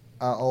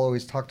I'll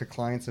always talk to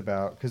clients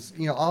about, because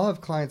I'll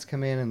have clients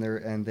come in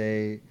and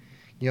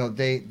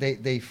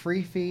they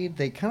free feed.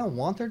 They kind of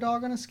want their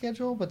dog on a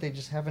schedule, but they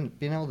just haven't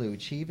been able to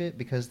achieve it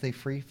because they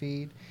free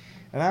feed.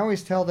 And I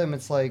always tell them,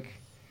 it's like,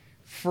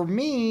 for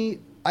me,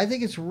 I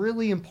think it's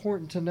really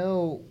important to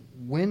know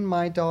when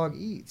my dog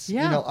eats.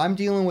 Yeah. I'm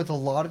dealing with a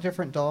lot of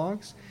different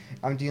dogs.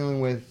 I'm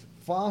dealing with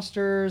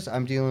fosters.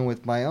 I'm dealing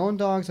with my own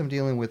dogs. I'm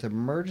dealing with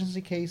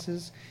emergency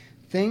cases.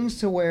 Things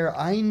to where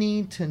I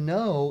need to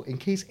know in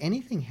case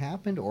anything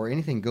happened or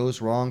anything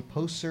goes wrong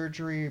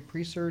post-surgery,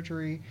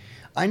 pre-surgery.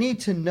 I need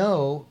to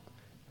know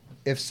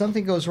if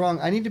something goes wrong.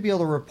 I need to be able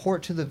to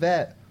report to the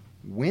vet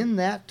when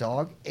that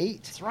dog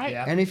ate. That's right.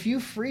 Yeah. And if you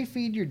free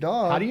feed your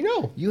dog, How do you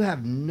know? You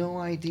have no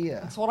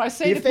idea. That's what I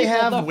say If to they people.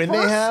 have, The when they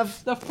first-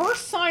 have. The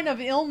first sign of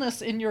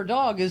illness in your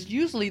dog is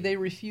usually they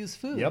refuse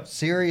food. Yep.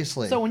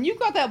 Seriously. So when you've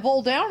got that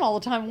bowl down all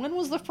the time, when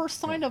was the first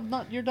sign of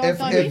your dog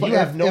not if- eating? You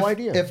have no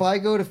idea. If I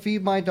go to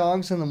feed my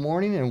dogs in the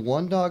morning and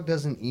one dog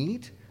doesn't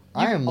eat,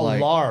 I am like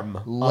Alarm.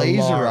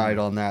 laser-eyed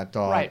on that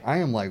dog. Right. I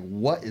am like,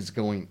 what is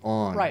going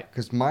on? Right.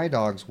 Because my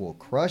dogs will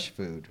crush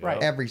food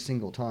Right. every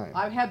single time.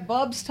 I've had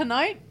Bubs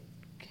tonight,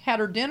 had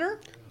her dinner.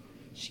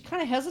 She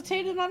kind of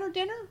hesitated on her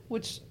dinner,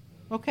 which,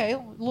 okay, a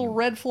little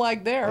red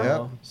flag there.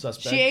 Yep.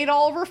 Suspect. She ate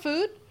all of her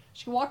food.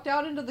 She walked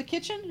out into the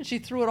kitchen and she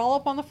threw it all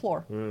up on the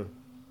floor.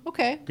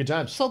 Okay. Good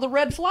times. So the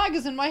red flag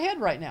is in my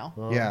head right now.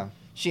 Yeah.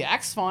 She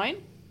acts fine,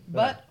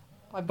 but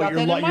I've But got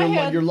that in my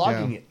head. you're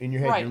logging Yeah. it in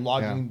your head. Right. You're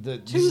logging the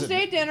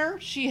Tuesday dinner,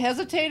 she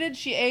hesitated,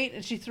 she ate,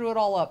 and she threw it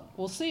all up.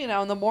 We'll see.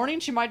 Now in the morning,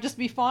 she might just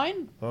be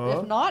fine.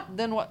 If not,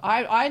 then what?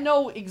 I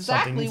know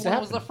exactly needs to when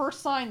it was the happen.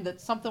 first sign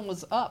that something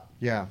was up.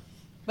 Yeah.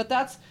 But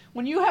that's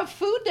when you have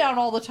food down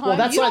all the time. Well,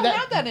 that's you why don't that-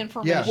 have that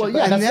information. Well,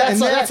 yeah, And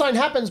that sign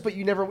happens, but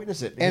you never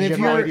witness it. And because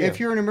you have no idea. if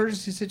you're in an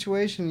emergency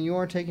situation, and you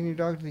are taking your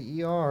dog to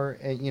the ER,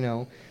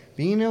 and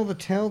being able to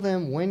tell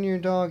them when your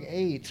dog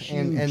ate,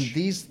 and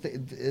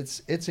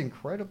it's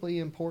incredibly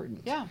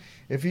important. Yeah.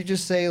 If you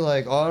just say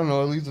like, oh, I don't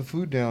know, I leave the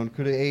food down.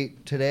 Could have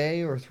ate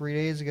today or 3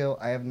 days ago.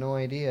 I have no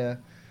idea.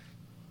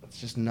 It's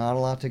just not a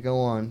lot to go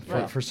on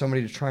for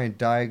somebody to try and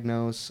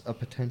diagnose a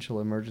potential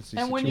emergency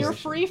And situation. when you're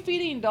free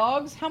feeding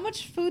dogs, how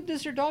much food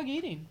does your dog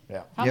eating?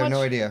 Yeah. How You have much,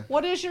 no idea.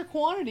 What is your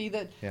quantity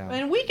that? Yeah.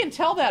 And we can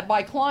tell that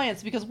by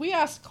clients because we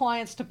ask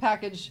clients to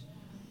package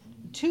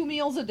 2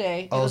 meals a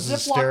day in a this is Ziploc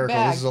hysterical.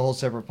 bag. This is a whole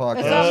separate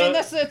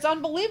podcast. It's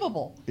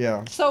unbelievable.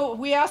 Yeah. So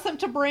we ask them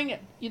to bring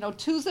 2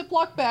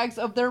 Ziploc bags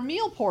of their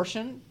meal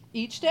portion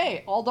each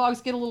day. All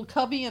dogs get a little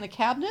cubby in a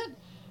cabinet,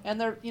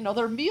 and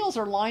their meals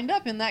are lined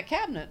up in that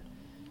cabinet,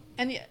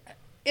 and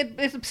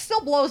it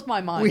still blows my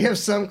mind. We have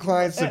some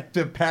clients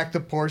that pack the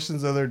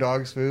portions of their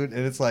dog's food,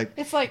 and it's like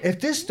if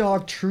this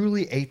dog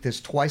truly ate this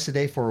twice a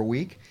day for a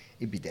week,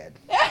 it'd be dead.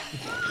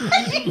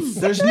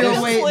 There's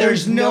no way.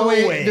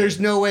 There's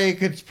no way it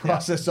could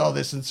process all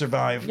this and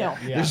survive. No.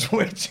 There's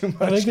way too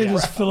much. I think they now.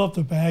 just fill up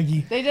the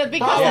baggie. They did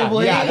because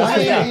Probably. Yeah.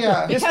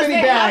 because Just many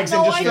they bags have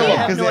and no just fill idea. it.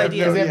 have no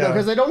idea.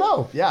 Because they don't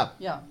know. Yeah.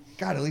 Yeah.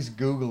 God, at least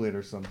Google it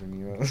or something.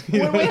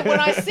 When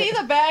I see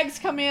the bags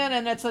come in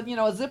and it's a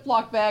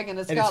Ziploc bag and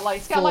it's got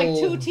like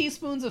 2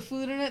 teaspoons of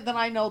food in it, then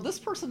I know this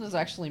person is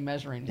actually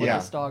measuring what Yeah.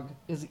 this dog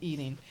is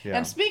eating. Yeah.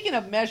 And speaking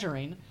of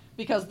measuring,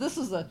 because this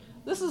is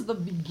the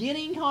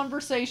beginning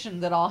conversation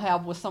that I'll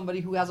have with somebody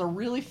who has a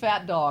really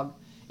fat dog,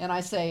 and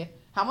I say,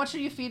 "How much are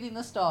you feeding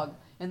this dog?"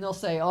 And they'll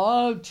say,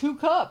 "Oh, 2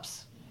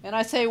 cups." And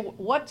I say,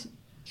 "What?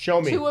 Show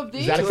me. 2 of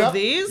these? Is that a 2 cup? of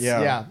these?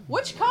 Yeah. Yeah.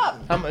 Which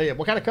cup?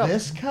 What kind of cup?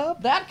 This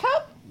cup? That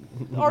cup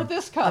or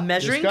this cup?" A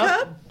measuring This cup?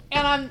 cup?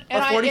 And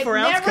A 44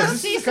 it ounce never cup?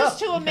 ceases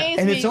to amaze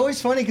And me. it's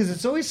always funny because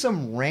it's always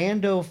some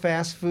rando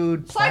fast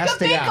food It's like a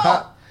plastic pickle.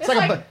 cup. It's like a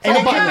like, bu- and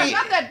oh, a yeah, bucket. I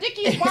got that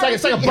Dickies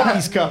It's like a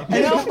Bucky's cup.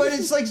 And but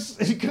it's like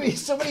it can be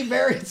so many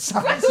varied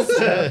sizes.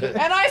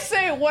 And I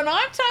say, when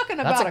I'm talking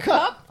about a a cup.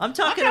 cup, I'm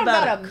talking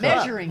about about a a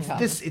measuring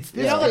cup. It's You this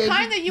know, the big.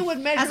 kind that you would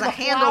measure Has a the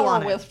handle flour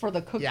on it. with for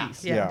the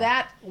cookies. Yeah.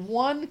 That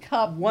 1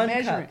 cup One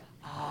measuring.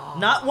 cup.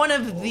 Not one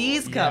of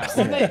these cups.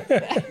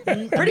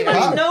 Pretty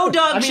much no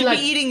dog should like,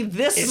 be eating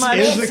this it's- much.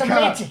 It is a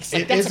cup. semantics.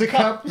 It That's is a a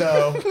cup,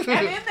 though.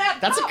 And in that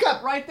That's a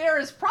cup. right there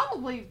is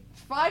probably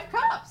 5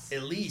 cups.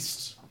 At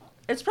least.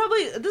 This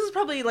is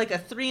probably like a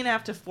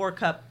 3.5 to 4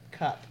 cup.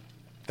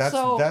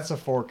 That's a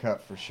 4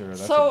 cup for sure.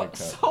 That's a So, big cup.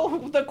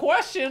 so the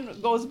question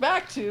goes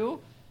back to,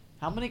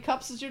 how many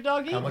cups is your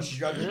dog eating? How much is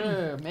your dog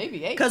eating?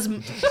 Maybe 8. Because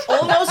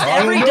almost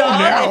every know dog,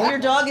 now. if your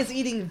dog is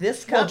eating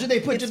this cup, Well, do they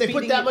put it's that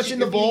feeding much it- in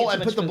the you're feeding bowl it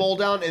and too put the much bowl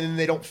down and then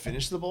they don't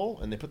finish the bowl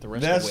and they put the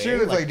rest That's away?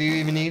 true. It's like, do you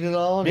even eat it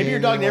all? maybe Do your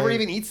you dog even, never like-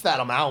 even eats that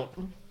amount.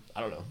 I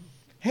don't know.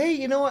 Hey,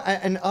 you know what?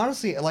 And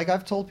honestly, like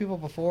I've told people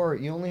before,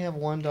 you only have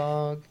one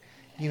dog.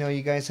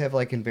 You guys have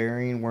like in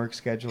varying work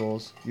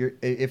schedules.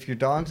 If your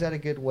dog's at a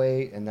good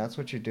weight and that's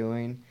what you're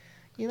doing,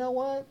 you know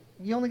what?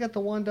 You only got the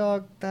one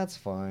dog. That's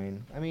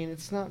fine. I mean,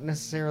 it's not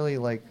necessarily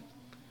like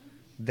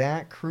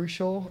that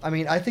crucial. I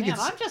mean, I think Man,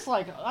 it's. I'm just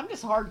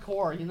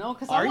hardcore,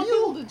 because Are I want you?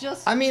 people to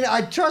just. I mean,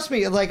 trust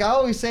me. Like I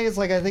always say, it's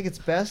like I think it's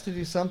best to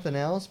do something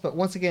else. But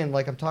once again,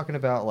 like I'm talking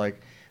about, like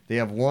they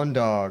have one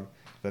dog.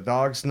 The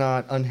dog's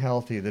not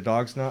unhealthy. The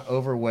dog's not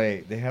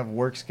overweight. They have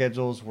work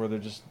schedules where they're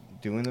just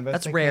doing the best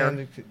That's they rare.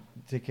 can to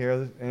take care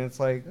of it. And it's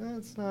like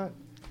it's not.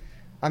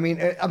 I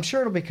mean, I'm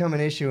sure it'll become an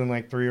issue in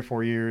like 3 or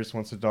 4 years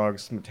once the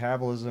dog's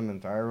metabolism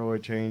and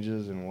thyroid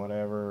changes and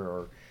whatever,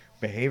 or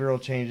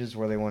behavioral changes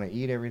where they want to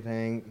eat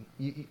everything.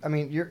 I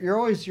mean, you're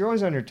always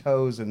on your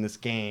toes in this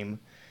game.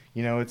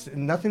 It's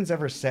nothing's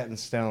ever set in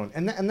stone,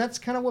 and that's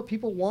kind of what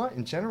people want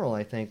in general.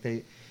 I think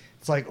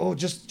it's like, oh,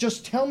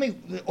 just tell me,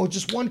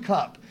 just 1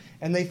 cup.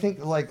 And they think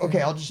like, okay,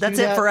 I'll just That's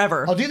do it that.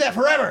 forever. I'll do that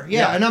forever.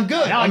 Yeah, and I'm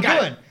good. Now I I'm got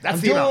good. it. That's I'm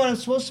the doing amount. what I'm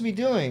supposed to be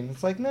doing.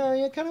 It's like, no,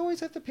 you kind of always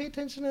have to pay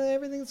attention to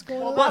everything that's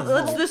going on. Well,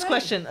 That's the this whole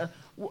question: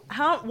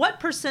 what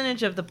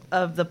percentage of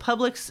the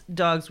public's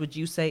dogs would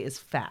you say is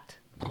fat?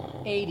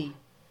 80.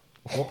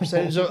 What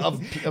percentage of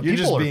people You're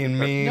just are- being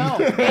mean. No,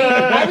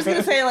 I was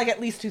gonna say like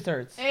at least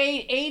 2/3.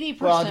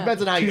 80%. Well, it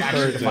depends on how you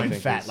actually 2/3, I define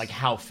think, fat. is- Like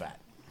how fat?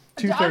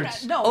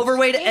 2/3. No,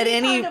 Overweight at any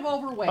any- kind of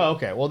overweight. Oh,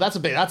 okay. Well, that's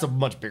a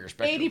much bigger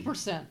spectrum.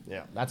 80%.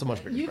 Yeah, that's a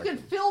much bigger You can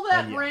spectrum. fill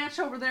that Yeah. ranch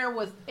over there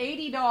with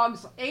 80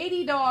 dogs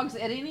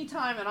at any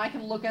time, and I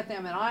can look at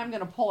them, and I'm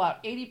going to pull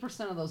out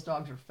 80% of those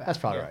dogs are fat. That's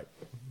probably right.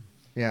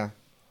 Yeah.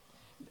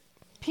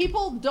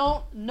 People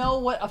don't know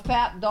what a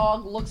fat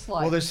dog looks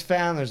like. Well, there's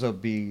fat and there's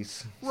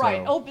obese.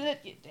 right. so-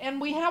 And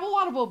we have a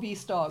lot of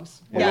obese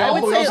dogs. Yeah, Yeah, I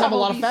would we say also have a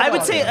lot of fat I would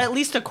dogs. say at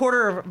least a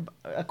quarter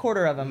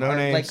of them No are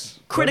names. like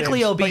No critically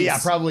names. obese. But yeah,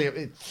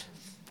 probably.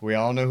 We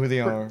all know who they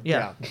are.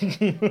 Yeah.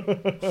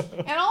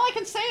 And all I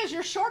can say is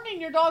you're shortening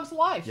your dog's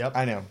life. Yep.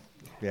 I know.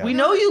 Yeah. We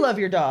know you love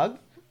your dog.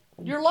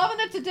 You're loving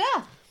it to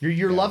death.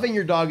 You're loving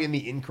your dog in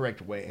the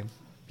incorrect way,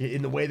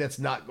 in the way that's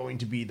not going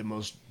to be the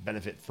most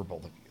benefit for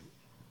both of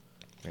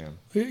you. Yeah.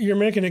 You're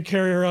making it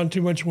carry around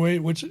too much weight,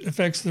 which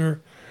affects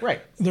their Right.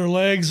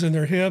 legs and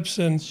their hips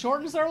and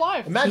Shortens their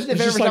life. Imagine It's if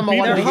just every time like I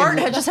wanted to being- Their give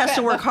heart you, just has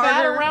to work the fat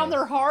harder. around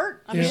their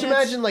heart. I mean, just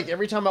it's- imagine like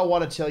every time I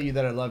want to tell you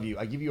that I love you,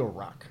 I give you a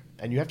rock,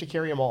 and you have to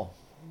carry them all.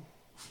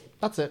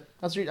 That's it.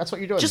 That's what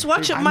you're doing. Just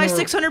watch Dude, My never-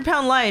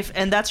 600-Pound Life,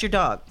 and that's your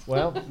dog.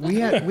 Well, We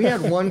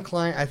had one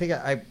client. I think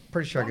I'm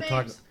pretty sure I No could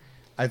talk. names.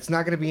 It's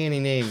not going to be any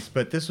names,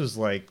 but this is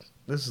like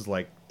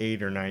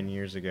 8 or 9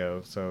 years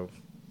ago. So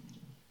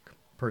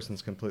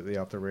person's completely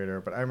off the radar.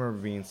 But I remember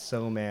being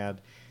so mad.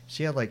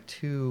 She had like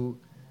 2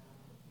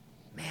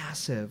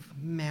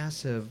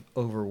 massive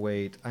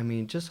overweight. I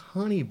mean, just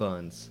honey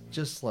buns.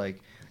 Just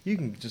like you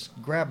can just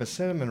grab a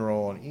cinnamon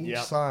roll on each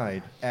Yep.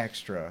 side,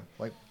 extra,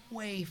 like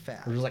way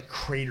fat. there's like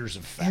craters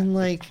of fat. And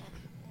like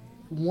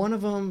one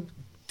of them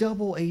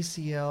double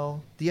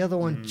ACL, the other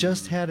one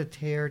just had a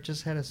tear,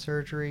 just had a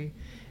surgery,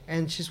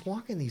 and she's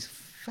walking these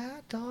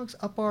fat dogs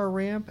up our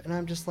ramp, and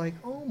I'm just like,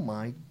 oh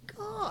my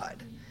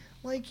god,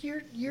 like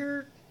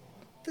you're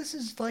this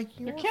is like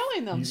You're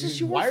killing them. This is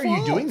your Why are you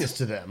fault. doing this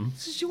to them?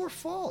 This is your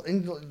fault,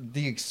 and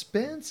the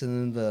expense,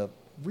 and then the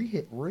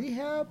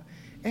rehab,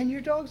 and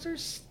your dogs are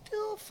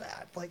still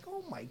fat. Like,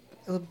 oh my,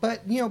 but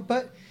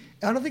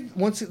I don't think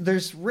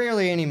there's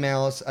rarely any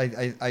malice. I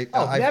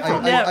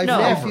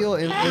No. feel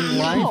in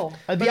No. life.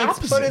 The But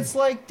opposite. it's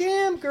like,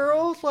 damn,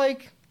 girl,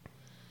 like,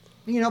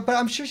 but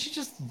I'm sure she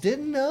just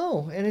didn't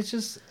know, and it's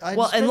just. I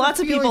Well, just and remember lots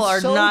of people feeling are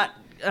so not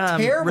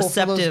terrible for those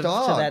receptive to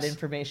dogs. that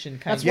information.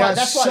 Kind That's of. Yeah, why.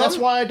 That's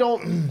some- why I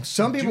don't.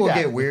 Some do people that.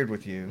 get weird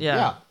with you.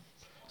 Yeah.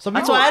 Some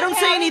That's people- why I don't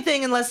say had it.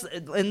 anything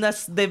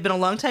unless they've been a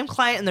long time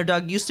client and their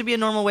dog used to be a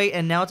normal weight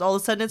and now it's all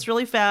of a sudden it's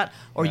really fat,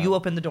 or you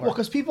open the door. Well,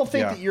 because people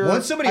think that you're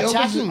once somebody opens,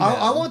 attacking them.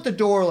 I want the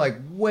door like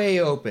way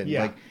open.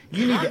 Yeah. Like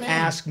you need to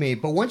ask me,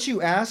 but once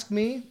you ask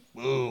me,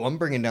 ooh, I'm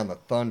bringing down the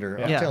thunder.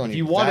 I'm Yeah. telling If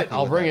you, you want it, exactly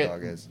I'll what bring that it.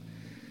 dog is.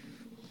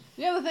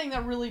 The other thing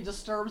that really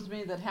disturbs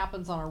me that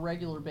happens on a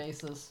regular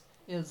basis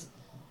is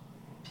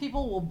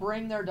people will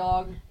bring their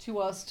dog to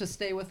us to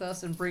stay with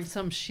us and bring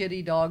some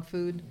shitty dog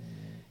food,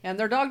 and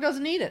their dog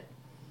doesn't eat it.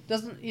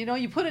 Doesn't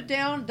you put it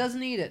down,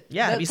 doesn't eat it.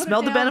 Yeah, have you Put it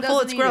smelled the down, Beneful?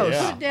 doesn't It's eat gross. it.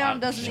 Put Yeah. it down,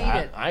 doesn't I-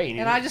 eat it. I ain't and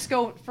eating I it. just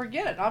go,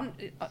 forget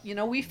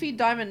it. We feed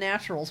Diamond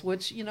Naturals,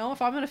 which if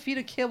I'm going to feed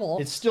a kibble,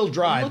 It's still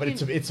dry, I'm but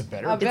looking- it's a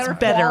better. a better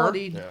better.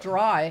 quality Yeah.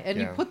 dry, and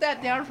you Yeah. put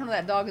that down in front of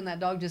that dog, and that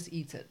dog just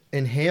eats it.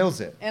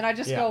 Inhales it. And I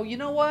just Yeah. go, you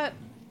know what?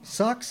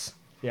 Sucks.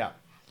 Yeah.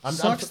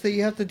 Sucks that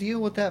you have to deal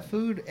with that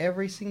food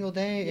every single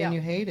day Yeah. and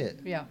you hate it.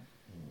 Yeah.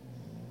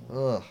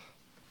 Ugh.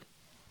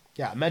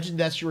 Yeah. Imagine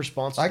that's your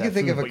response. To I that can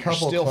think food, of a but you're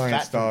couple still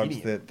clients' fat from dogs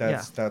eating it.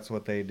 that's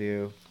what they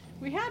do.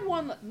 We had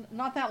one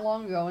not that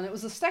long ago, and it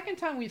was the second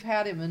time we've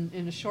had him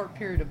in a short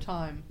period of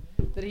time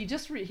that he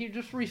just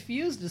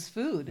refused his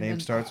food. Name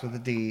and starts with a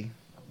D.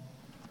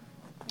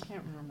 I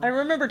can't remember. I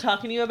remember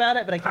talking to you about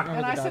it, but I can't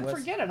remember and I the said, dog was.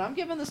 forget it. I'm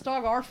giving this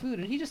dog our food,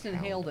 and he just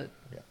inhaled it.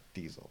 Yeah,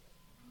 Diesel.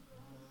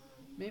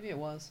 Maybe it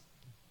was.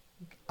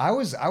 I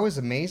was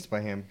amazed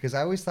by him because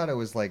I always thought it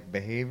was like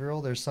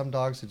behavioral. There's some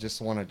dogs that just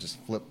want to just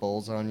flip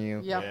bowls on you,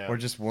 Yeah. Yeah. or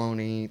just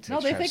won't eat.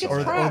 No, they think it's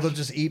or trash. they'll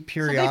just eat So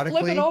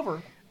periodically. they flip it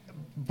over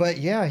But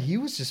yeah, he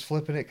was just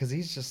flipping it because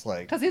he's just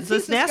like, because It's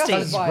he's nasty.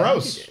 disgusted It's by it.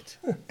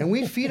 gross. and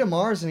we feed him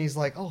ours, and he's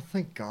like, oh,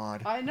 thank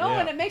God. I know, Yeah.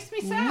 and it makes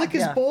me sad. Lick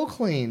his Yeah. bowl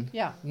clean.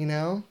 Yeah. You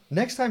know,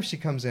 next time she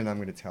comes in, I'm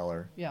gonna tell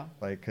her. Yeah.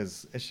 Like,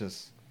 cause it's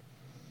just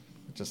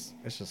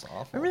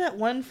awful. Remember that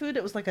one food?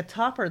 It was like a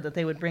topper that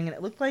they would bring in.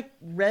 It looked like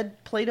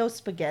red Play-Doh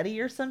spaghetti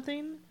or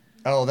something.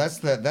 Oh, that's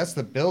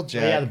the Bill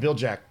Jack. Yeah, the Bill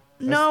Jack.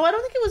 No, I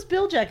don't think it was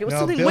Bill Jack. It was No,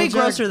 something Bill way Jack-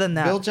 grosser than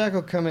that. Bill Jack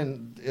will come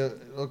in.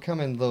 It'll come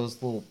in those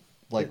little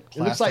like. It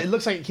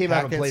looks like it came out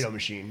of a packets. Play-Doh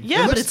machine.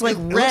 Yeah, but it's like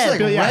it red. looks like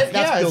Bill- yeah, red.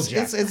 that's yeah, Bill it's,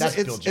 Jack. it's, it's, That's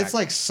it's, Bill Jack. it's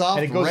like soft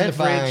And it goes in red the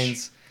fridge.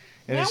 vines.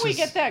 And Now it's we just-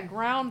 get that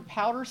ground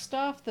powder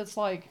stuff that's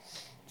like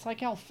it's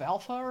like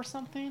alfalfa or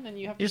something, and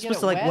you have to You're get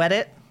supposed to like wet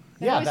it.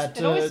 Yeah, always, that,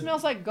 it always uh,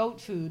 smells like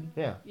goat food.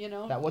 Yeah. You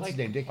know. That what's like, his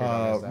name? Dick.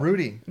 That.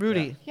 Rudy.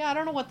 Rudy. Yeah, I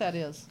don't know what that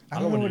is. I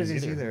don't know what it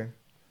is either.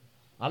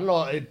 I don't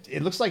know.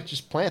 It looks like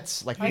just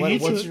plants. Like I what,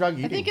 eat what's it. your dog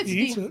eating? I think it's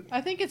He eats it.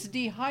 I think it's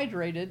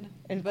dehydrated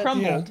And but-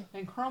 crumbled.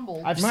 and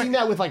crumbled. I've seen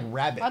that with like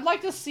rabbit. I'd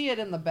like to see it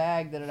in the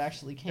bag that it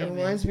actually came It in.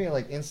 reminds me of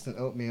like instant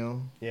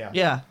oatmeal. Yeah.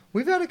 Yeah.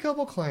 We've had a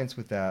couple clients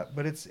with that,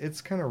 but it's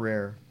kind of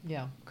rare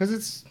Yeah. because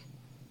it's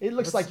It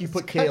looks like you It's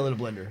put kind- kale in a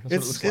blender. That's what it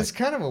it's looks it's like.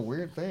 kind of a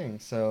weird thing.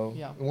 So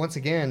Yeah. once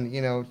again,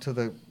 to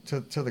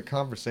the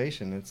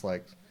conversation, it's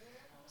like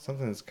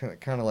something that's kind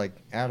of like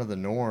out of the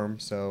norm.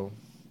 So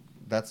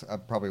that's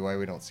probably why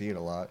we don't see it a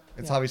lot.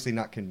 It's Yeah. obviously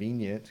not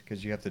convenient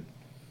because you have to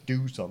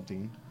do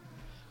something. You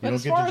But don't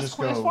as get far to as, just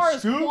as go, far as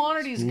 "Scoop,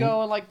 quantities scoop."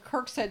 go, and like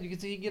Kirk said, you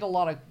get a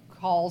lot of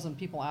calls and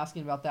people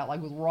asking about that,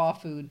 like with raw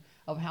food,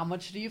 of how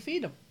much do you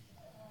feed them?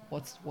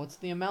 What's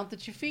the amount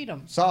that you feed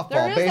them?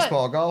 Softball,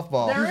 baseball, golf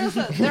ball. There is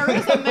a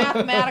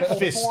mathematical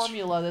Fist.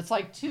 formula that's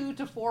like 2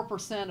 to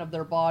 4% of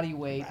their body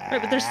weight. Right,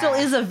 but there still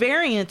is a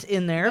variant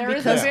in there There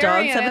is because a dogs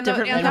variant, have a and the-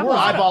 different and the And we're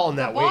metabolism. eyeballing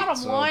that the weight, bottom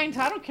so- line,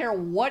 I don't care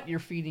what you're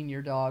feeding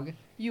your dog.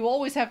 You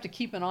always have to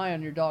keep an eye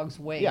on your dog's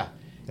weight. Yeah.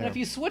 And Yeah. if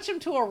you switch them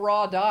to a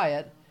raw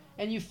diet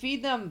and you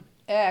feed them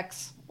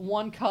X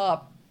 1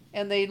 cup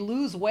and they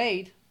lose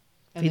weight.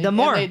 And Feed they, them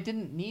more. And they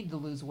didn't need to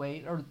lose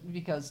weight, or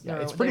because Yeah,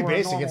 they're, it's pretty they were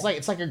basic. normal.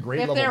 It's like a grade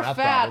if level they're math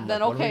fat, problem.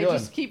 then Like, what are we okay, doing?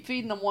 just keep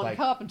feeding them one Like-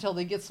 cup until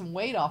they get some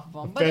weight off of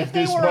them. But fed if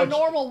they this were a much-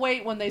 normal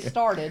weight when they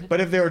started, But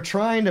if they were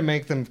trying to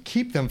make them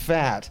keep them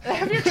fat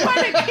if you're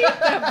trying to keep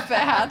them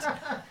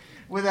fat,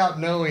 without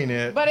knowing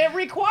it, but it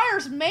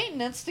requires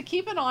maintenance to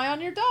keep an eye on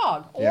your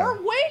dog or Yeah.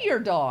 weigh your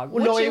dog.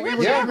 Well, no, which- it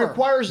whichever.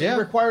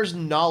 requires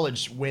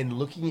knowledge when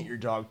looking at your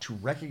dog to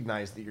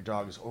recognize that your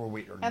dog is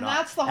overweight or And not.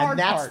 that's the hard And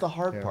that's part. the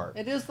hard Yeah. part.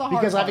 It is the hard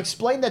because part. I've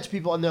explained that to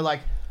people and they're like,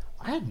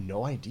 I had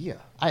no idea.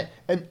 I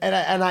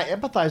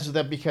empathize with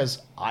them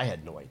because I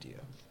had no idea.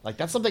 Like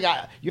that's something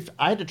I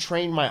had to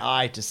train my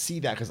eye to see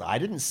that because I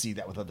didn't see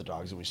that with other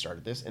dogs when we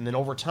started this. And then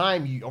over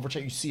time you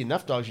see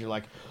enough dogs, and you're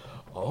like,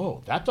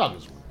 oh, that dog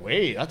is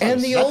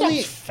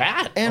dog's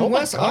fat. And oh my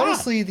Wes, God.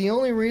 honestly, the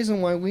only reason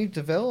why we've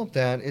developed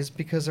that is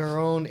because our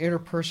own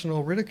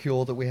interpersonal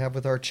ridicule that we have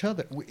with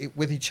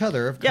with each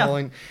other of Yeah.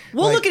 calling.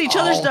 We'll like, look at each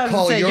other's I'll dogs and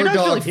call say, your "Your dog's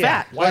dog really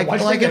fat." Why- why'd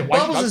you like think if that?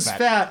 Why'd you Bubbles dog is fat?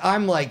 fat,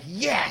 I'm like,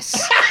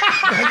 yes,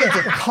 I get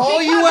to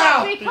call you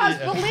out. Because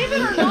believe it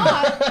or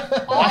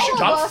not, all Wash your of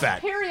dog us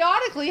fat.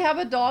 periodically have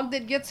a dog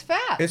that gets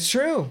fat. It's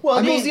true. Well,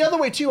 I it goes mean, the other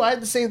way too. I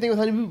had the same thing with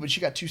Honey Boo, but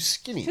she got too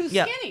skinny. Too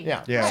Yeah. skinny.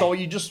 Yeah. Yeah. So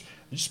I'm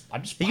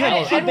just You got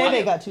piling- two And baby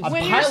when- got too I'm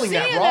when skinny. you're piling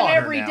seeing that them raw on her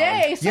every now.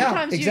 day, yeah,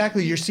 sometimes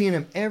exactly. You're seeing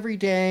them every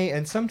day,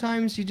 and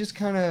sometimes you just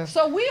kind of.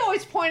 So we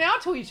always point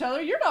out to each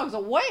other, your dog's a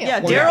whale. Yeah,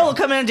 Well, Daryl yeah. will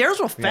come in and Daryl's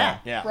real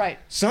fat. Yeah. Right.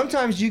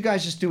 Sometimes you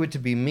guys just do it to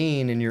be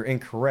mean, and you're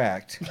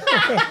incorrect.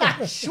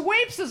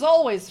 Schweeps is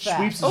always fat.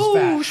 Sweeps is Oh,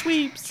 fat.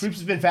 Sweeps. Sweeps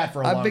has been fat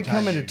for a long I've been time.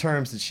 coming to dude.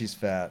 terms that she's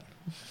fat.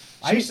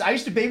 I used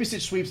to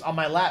babysit Sweeps on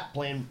my lap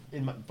playing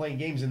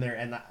games in there,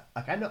 and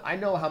I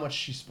know how much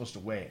she's supposed to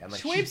weigh. And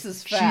like Sweeps she's,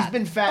 is fat. She's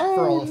been fat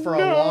for a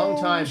long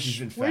time. She's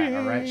been fat.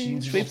 All right, she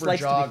needs to go Sweeps for a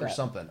likes to be jog or fat.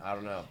 something. I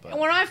don't know. But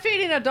When I'm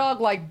feeding a dog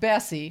like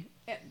Bessie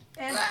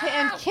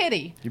and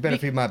Kitty, You better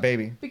feed my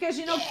baby. because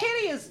you know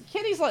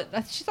Kitty's like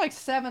she's like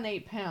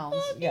 7-8 pounds.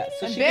 Yeah,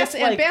 so And she Bess- gets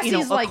and like,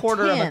 Bessie's a like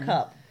quarter 10. of a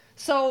cup.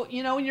 So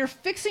you know when you're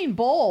fixing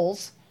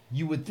bowls,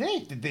 you would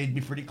think that they'd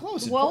be pretty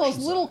close. in well those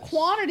portion little size.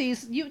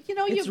 quantities,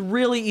 It's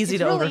really easy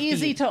it's to really overfeed.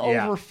 easy to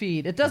Yeah.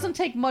 overfeed. It doesn't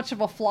take much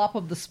of a flop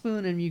of the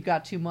spoon and you've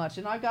got too much.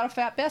 And I've got a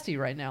fat Bessie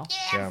right now.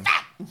 Yeah.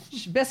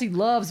 Bessie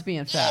loves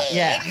being fat.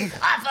 Yeah.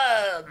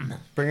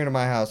 Bring her to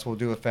my house. We'll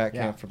do a fat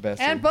Yeah. camp for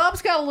Bessie. And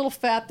Bub's got a little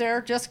fat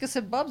there. Jessica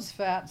said Bub's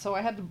fat, so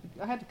I had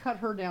to cut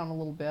her down a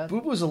little bit.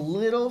 Boo Boo's a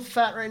little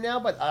fat right now,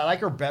 but I like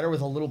her better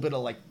with a little bit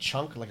of like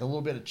chunk, like a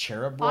little bit of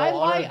cherub roll I on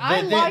like her.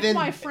 I Then- like then-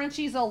 my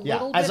Frenchies a yeah,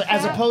 little bit as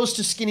fat. opposed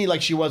to skinny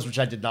like she was, which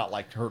I did not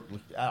like her.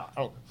 I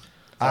don't,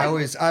 I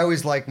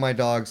always like my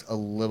dogs a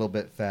little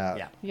bit fat.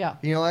 yeah. Yeah.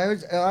 You know,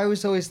 I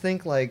always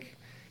think like,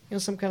 you know,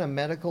 some kind of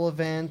medical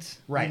event.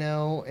 Right. You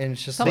know, and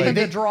it's just Something like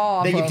to draw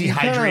off they get of.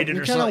 dehydrated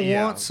you or kind of something.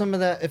 Yeah. want some of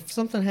that. If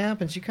something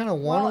happens, you kind of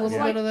want Well, a it's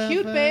little like bit of that.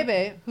 cute fat.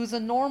 baby who's a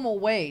normal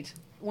weight.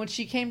 When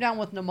she came down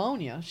with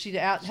pneumonia, she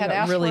had got really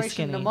aspiration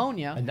skinny.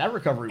 pneumonia. And that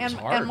recovery was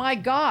And, hard. and my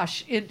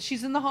gosh,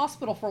 she's in the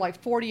hospital for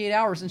like 48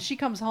 hours, and she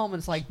comes home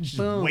and it's like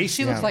boom, she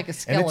wasted. looks Yeah. like a And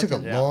skeleton. it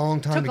took a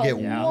long time Took to a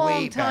get long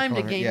weight time back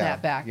to on her. gain Yeah.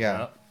 that back.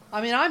 Yeah. I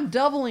mean, I'm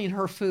doubling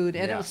her food,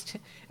 and Yeah. it was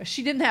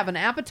she didn't have an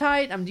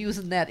appetite. I'm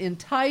using that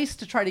entice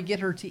to try to get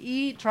her to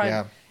eat.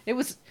 Yeah. It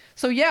was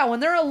so yeah. When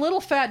they're a little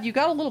fat, you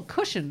got a little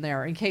cushion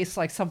there in case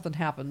like something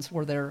happens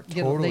where they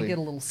Totally. get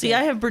a little sick. See,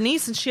 I have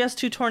Bernice, and she has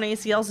 2 torn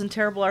ACLs and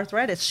terrible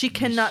arthritis. She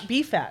cannot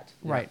be fat.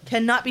 Right.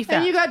 Cannot be fat.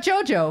 And you got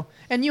JoJo,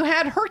 and you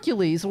had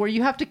Hercules, where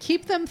you have to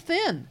keep them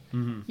thin.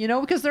 You know,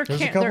 because they're There's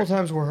a can't. couple they're-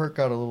 times where Herc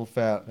got a little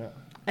fat. Yeah.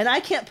 And I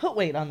can't put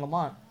weight on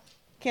Lamont.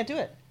 Can't do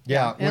it.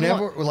 And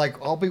Whenever, like,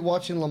 I'll be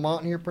watching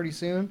Lamont here pretty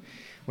soon.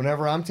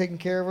 Whenever I'm taking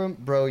care of him,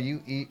 bro,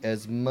 you eat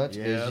as much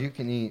Yep. as you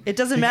can eat. It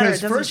doesn't matter, it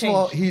Because doesn't first of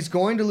all, change. he's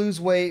going to lose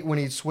weight when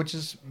he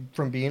switches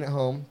from being at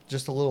home.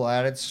 Just a little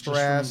added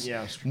stress,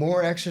 yeah.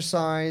 more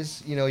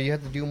exercise. You know, you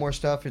have to do more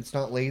stuff. It's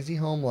not lazy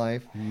home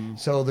life.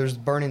 So there's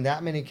burning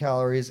that many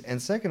calories.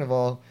 And second of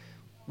all,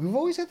 we've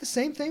always had the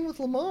same thing with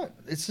Lamont.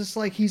 It's just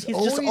like he's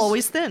just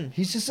always thin.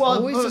 He's just Well,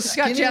 always but a it's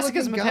got skinny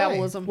Jessica's looking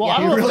metabolism. Well, Yeah. I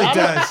don't He know if- really I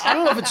don't- does. I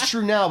don't know if it's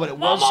true now, but it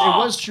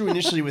was true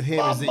initially with him.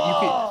 Is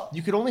that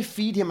you could only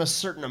feed him a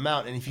certain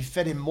amount, and if you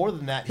fed him more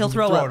than that, He'll he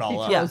throw would throw up. it all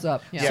He up. throws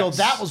up. Yeah. So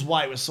that was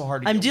why it was so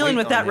hard to I'm get dealing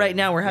weight with that on right him.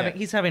 now. Yeah.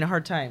 He's having a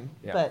hard time.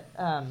 Yeah. But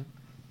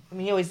I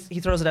mean, he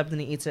throws it up and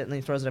then he eats it and then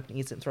he throws it up and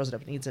eats it and throws it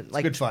up and eats it.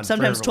 Like good fun for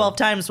sometimes everyone. 12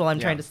 times while I'm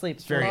Yeah. trying to sleep.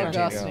 It's very Oh,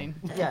 entertaining.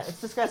 disgusting. Yeah, it's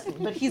disgusting.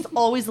 But he's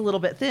always a little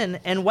bit thin,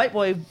 and White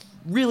Boy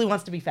really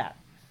wants to be fat.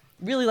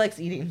 Really likes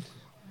eating.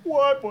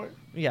 What boy?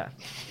 Yeah.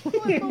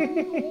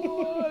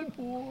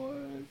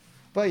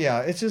 But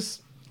yeah, it's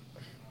just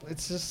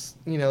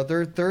you know,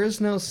 there is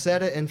no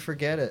set it and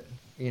forget it.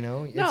 You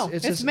know, No,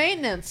 it's just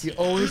maintenance. you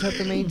always have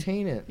to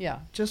maintain it. Yeah.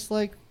 just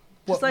like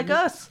like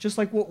us. just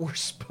like what we're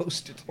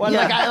supposed to do. Well,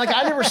 Yeah.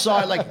 I never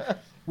saw it. Like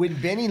when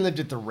Benny lived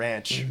at the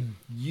ranch,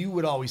 you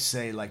would always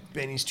say like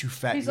Benny's too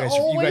fat. He's you guys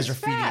always are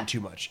feeding him fat. too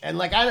much. And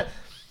like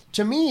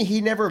to me, he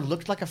never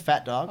looked like a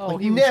fat dog. Oh, like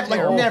he was never,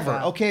 terrible never.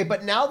 fat. Okay,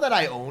 but now that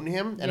I own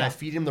him and Yeah. I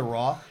feed him the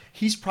raw,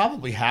 he's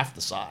probably half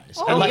the size.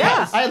 Oh, and like,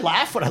 yeah. I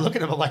laugh when I look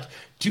at him. I'm like,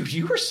 dude,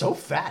 you are so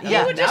fat.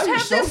 Yeah. He would now just you're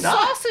have so this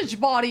not. sausage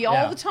body all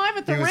Yeah. the time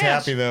at the He was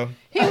ranch. happy though.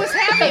 He was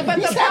happy, but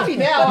He's the, happy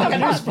now. But, I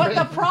got news for but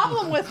the him.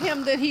 problem with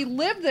him that he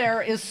lived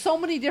there is so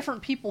many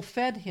different people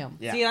fed him.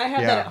 Yeah. See, I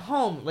have Yeah. that at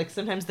home. Like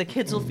sometimes the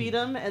kids will feed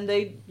him, and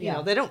they, you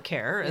know, they don't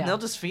care, and Yeah. they'll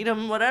just feed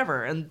him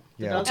whatever. And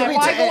the Yeah. dogs To And me,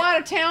 if I it's- go out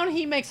of town,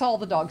 he makes all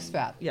the dogs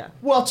fat. yeah.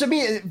 Well, to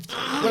me,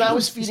 when I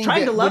was feeding,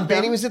 trying to love when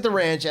Benny them. was at the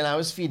ranch and I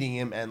was feeding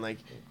him, and like,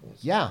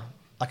 yeah,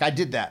 like I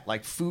did that.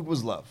 Like, food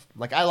was love.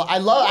 Like I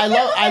love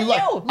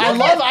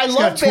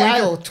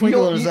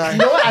twinkle in his eye. You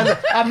know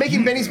what? I'm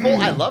making Benny's bowl.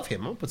 I love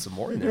him. I'll put some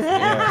more in there. For Benny.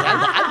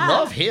 I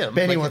love him.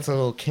 Benny Like, wants a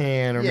little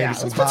can or yeah, maybe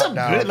some let's put hot some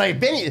dog. good, like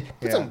Benny, put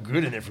Yeah. some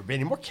good in there for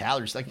Benny. More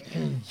calories, like,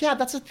 yeah,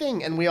 that's a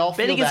thing, and we all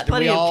Benny feel gets that. and we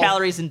plenty of all-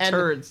 calories and and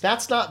turds.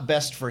 That's not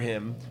best for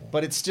him,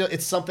 but it's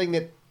something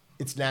that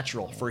it's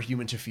natural for a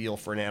human to feel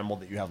for an animal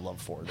that you have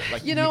love for. That,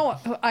 like, You know,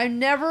 I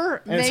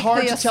never And it's make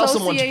hard the to tell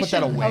someone to put that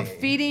association away. of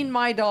feeding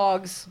my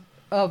dogs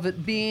of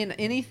it being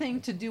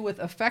anything to do with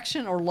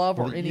affection or love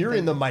or anything. you're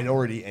in the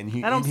minority in,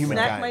 I don't in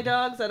humankind. snack my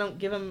dogs. I don't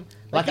give them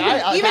Like, even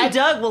I-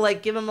 Doug will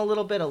like give him a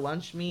little bit of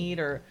lunch meat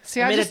or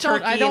See, I I made just a turkey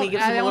don't. I and he don't.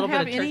 gives I him a little don't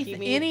have bit of turkey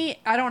meat.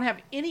 I don't have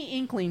any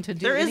inkling to do.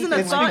 There isn't a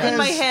anything thought like in that.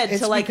 my head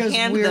it's to like because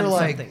hand we're them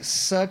like something.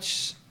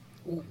 such.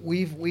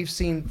 We've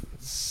seen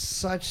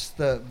such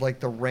the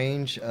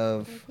range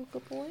of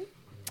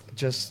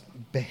just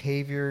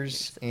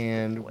behaviors,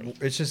 and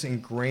it's just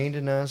ingrained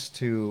in us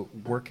to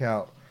work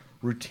out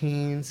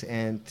routines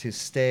and to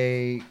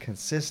stay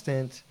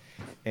consistent.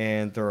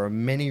 And there are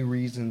many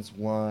reasons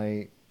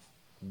why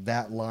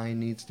that line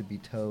needs to be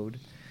towed.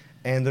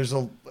 And there's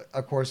of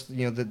course,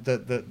 you know,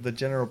 the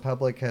general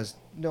public has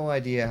no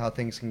idea how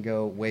things can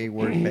go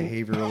wayward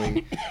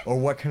behaviorally, or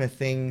what kind of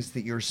things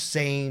that you're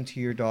saying to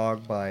your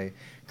dog by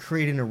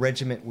creating a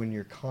regiment when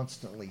you're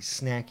constantly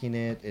snacking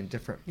it in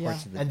different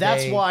parts of the and day.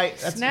 that's why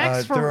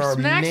Snacks there for are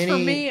snacks for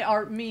many- me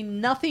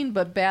mean nothing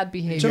but bad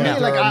behavior. To me, there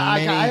like, are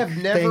I many have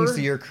never- things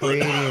that you're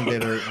creating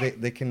that are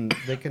they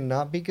can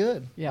not be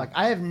good. Yeah. Like,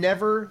 I have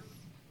never,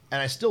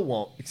 and I still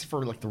won't, except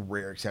for like the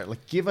rare exception,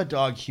 like give a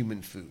dog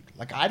human food.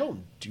 Like, I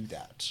don't do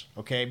that,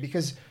 okay?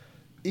 Because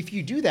if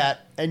you do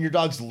that and your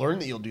dogs learn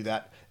that you'll do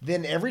that,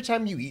 then every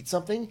time you eat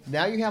something,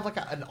 now you have like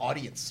an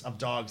audience of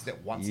dogs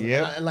that want something.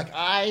 Yep. And like,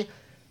 I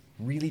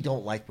really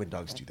don't like when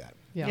dogs do that.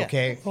 Yeah.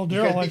 Okay. Well,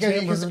 Daryl likes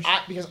hamburgers.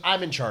 because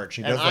I'm in charge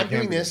and does I'm like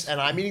doing hamburgers. this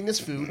and I'm eating this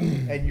food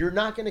and you're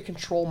not going to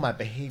control my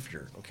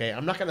behavior. Okay.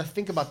 I'm not going to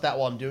think about that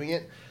while I'm doing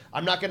it.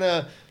 I'm not going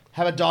to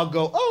have a dog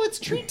go, oh, it's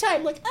treat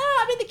time. Like,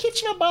 I'm in the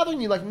kitchen. I'm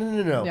bothering you. Like,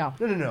 no. Yeah.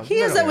 No. He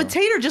has that with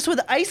Tater, just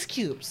with ice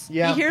cubes.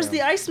 Yeah. He hears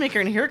the ice maker,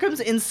 and here comes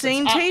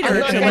insane I- Tater. I'm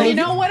not to gonna- And like- you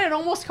know what? It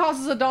almost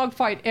causes a dog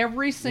fight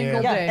every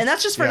single yeah, day. and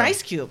that's just for an Yeah.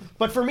 ice cube.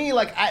 But for me,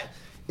 like,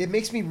 it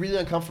makes me really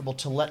uncomfortable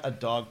to let a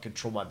dog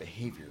control my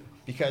behavior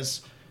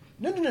because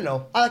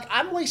no.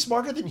 I'm way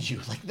smarter than you.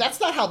 Like, that's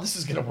not how this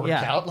is gonna work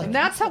Yeah. out. Like, And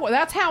that's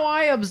how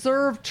I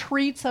observe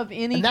treats of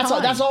any and that's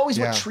kind. always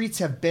Yeah. what treats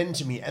have been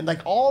to me. And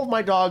like all of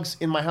my dogs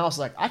in my house,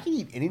 like I can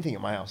eat anything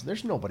at my house.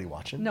 There's nobody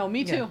watching. No,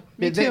 me too. Yeah.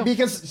 Me too.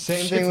 Because Same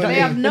it's thing with not- me.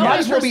 They have no it might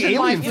as well be interest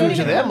in my alien food. food to You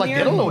don't them. even Like they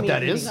come don't know near what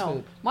that me is. eating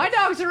No, my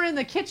dogs are in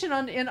the kitchen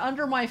and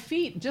under my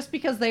feet just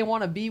because they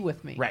want to be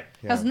with me. Right.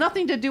 Has Yeah.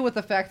 nothing to do with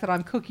the fact that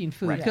I'm cooking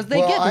food Right. because they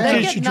Well, get I they have-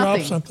 In get case you drop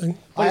nothing. something.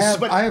 I have,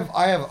 But-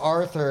 I have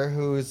Arthur,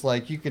 who is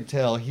like, you could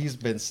tell he's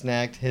been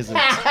snacked his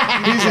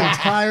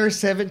entire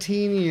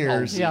 17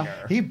 years. yeah.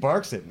 He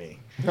barks at me.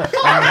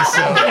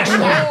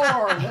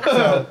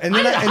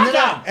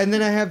 And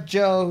then I have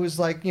Joe, who's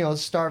like, you know,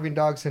 starving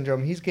dog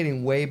syndrome. He's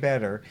getting way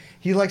better.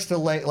 He likes to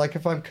lay, like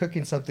if I'm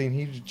cooking something,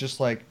 he just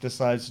like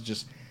decides to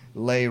just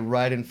lay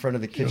right in front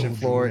of the kitchen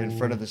floor, in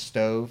front of the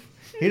stove.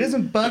 He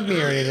doesn't bug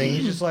me or anything.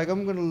 He's just like,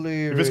 I'm gonna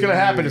lay. If it's gonna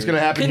happen, it's gonna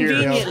happen here.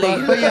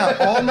 Conveniently. But yeah,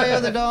 all my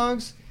other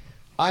dogs,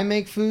 I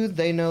make food.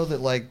 They know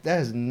that like that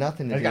has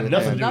nothing to That do got with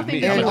nothing them. to do with me.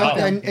 Nothing I'm to like,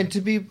 do oh. with them. And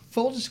to be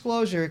full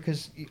disclosure,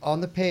 because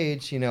on the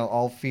page, you know,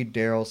 I'll feed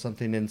Daryl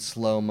something in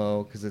slow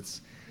mo because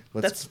it's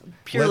That's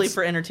purely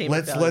for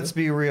entertainment value. Let's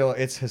be real,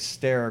 it's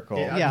hysterical.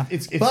 Yeah.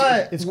 It's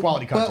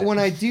quality content. But when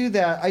I do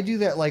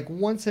that like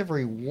once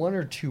every 1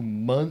 or 2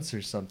 months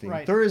or something.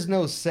 Right. There is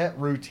no set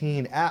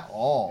routine at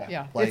all.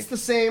 Yeah. Like, it's the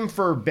same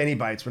for Benny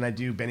Bites. When I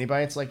do Benny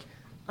Bites, like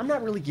I'm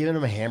not really giving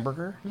him a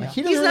hamburger. Like,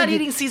 he doesn't He's not really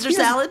eating Caesar he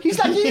doesn't- salad? He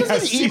doesn't eat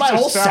my Caesar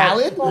whole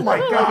salad. Oh my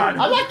God.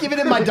 I'm not giving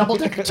him my double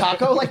decker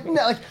taco. Like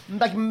no,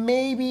 like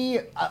maybe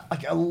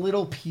like a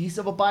little piece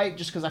of a bite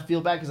just because I feel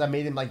bad because I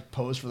made him like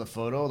pose for the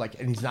photo. Like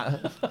and he's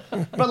not.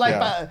 But like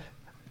Yeah.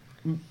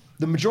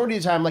 the majority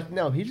of the time, like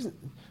no, he doesn't.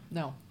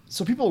 No.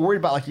 So people are worried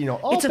about like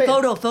oh It's a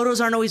photo.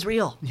 Photos aren't always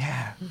real.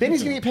 Yeah,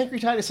 Benny's gonna get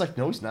pancreatitis. Like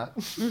no, he's not.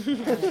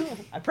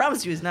 I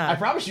promise you, he's not. I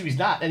promise you, he's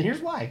not. And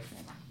here's why.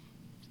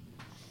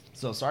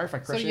 So sorry if I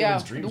So crush yeah,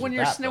 anyone's dreams. when with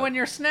you're that, but- when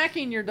you're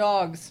snacking your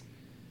dogs,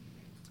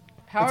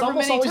 however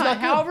almost many always not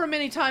good. however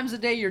many times a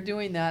day you're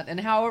doing that, and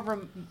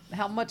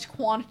how much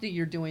quantity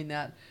you're doing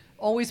that,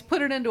 always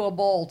put it into a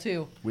bowl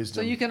too. Wisdom,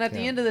 So you can at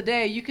the yeah. end of the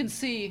day you can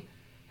see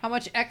how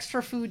much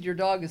extra food your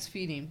dog is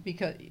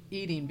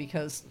eating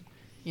because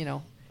you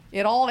know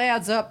It all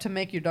adds up to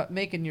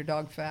making your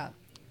dog fat.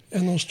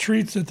 And those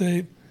treats that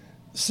they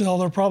sell,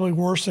 they're probably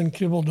worse than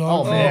kibble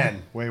dog Oh food.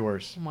 man, Way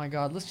worse. Oh my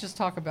God! Let's just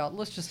talk about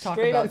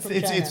Straight up from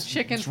China.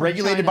 chicken. it's from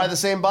regulated China. by the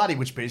same body,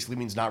 which basically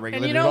means not And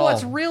regulated you know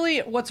at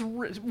all.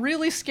 what's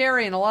really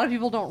scary, and a lot of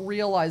people don't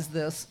realize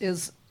this,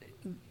 is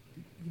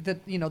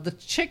that the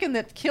chicken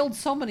that killed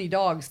so many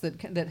dogs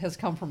that has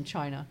come from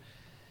China.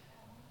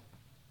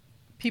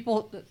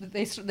 People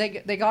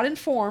they got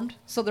informed,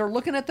 so they're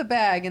looking at the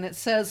bag and it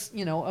says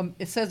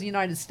it says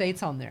United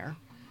States on there,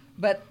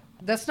 but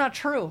that's not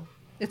true.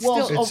 It's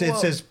Well, still It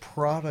says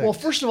product. Well,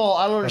 first of all,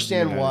 I don't of the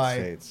understand United why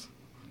States.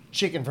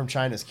 chicken from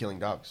China is killing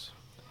dogs.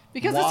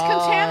 because Why- it's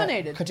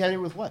contaminated.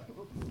 Contaminated with what?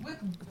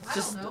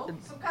 Just-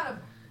 some kind of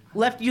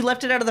You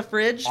left it out of the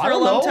fridge I for a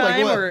don't long know. Like,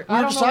 time, what- or we I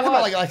were don't just know talking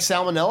about what. like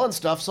salmonella and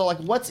stuff. So like,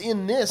 what's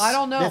in this? I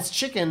don't know. That's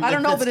chicken. I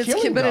don't know, that's but it's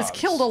killing dogs?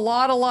 killed a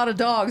lot of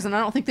dogs, and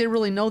I don't think they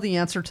really know the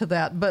answer to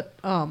that. But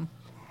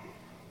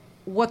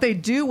what they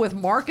do with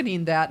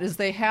marketing that is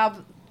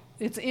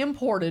it's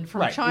imported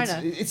from Right.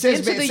 China. It says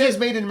into the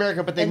made in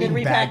America, but they And then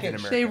mean bagged in repackaged.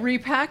 America. They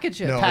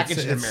repackage it. No, packaged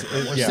in it's-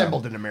 America, or yeah.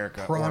 assembled in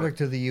America.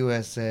 Product of the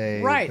USA,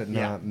 Right. but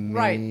Yeah. not made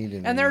Right,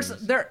 in and the there's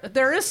US.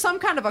 there is some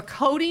kind of a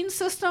coding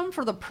system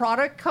for the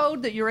product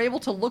code that you're able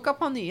to look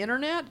up on the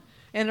internet,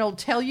 and it'll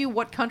tell you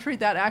what country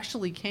that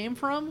actually came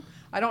from.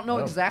 I don't know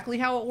exactly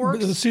how it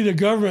works. But, see, the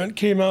government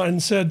came out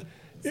and said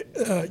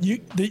that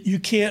you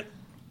can't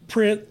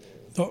print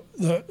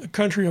the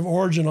country of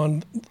origin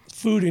on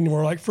food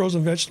anymore, like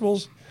frozen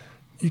vegetables.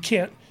 You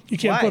can't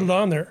Why? put it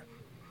on there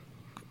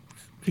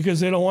because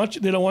they don't want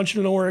you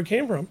to know where it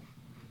came from.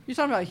 You're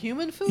talking about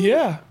human food?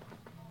 Yeah.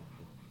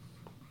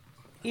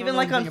 even know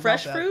like on anything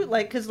fresh about that. fruit,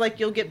 because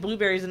you'll get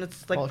blueberries and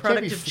it's like Well, it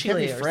product can't of be, it can't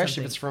Chile be or fresh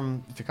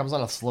something. if it comes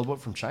on a slow boat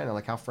from China.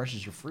 Like, how fresh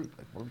is your fruit?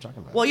 Like, what are we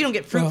talking about? Well, you don't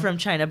get fruit Well, from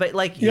China, but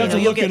you have to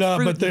you'll look get it up,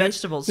 fruit but and they-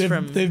 vegetables they've-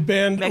 from they've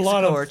banned a Mexico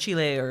lot of or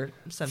Chile or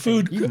something.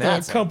 Food Even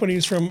that's not-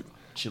 companies from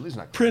Chile's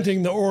not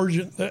printing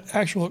the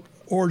actual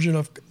origin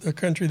of the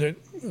country that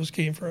it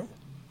came from.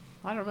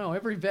 I don't know.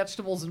 Every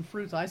vegetables and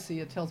fruits I see,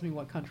 it tells me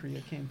what country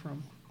it came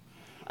from.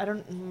 I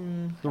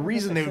don't. The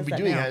reason they would be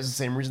doing that that is the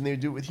same reason they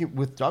would do it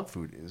with dog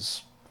food,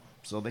 is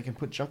so they can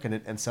put junk in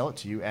it and sell it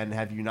to you and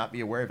have you not be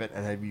aware of it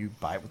and have you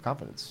buy it with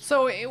confidence.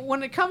 So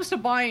when it comes to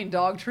buying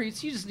dog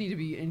treats, you just need to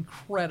be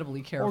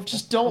incredibly careful. Or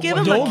just don't Give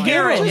them Don't a give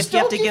carrot them- if you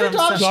have to give them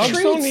dogs some.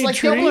 Dogs don't need Like,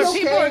 treats. they'll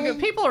be okay.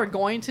 People are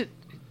going to.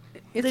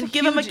 It's Then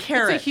give 'em a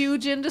carrot. It's a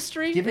huge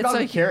industry. Give your it's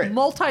dog a carrot.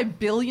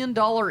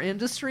 multi-billion-dollar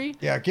industry.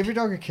 Yeah, give your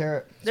dog a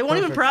carrot. They won't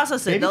even Perfect.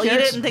 process it. Baby They'll eat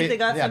carrots- it and think they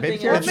got yeah, baby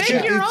something. carrots- else.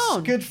 Make your it's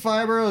own. good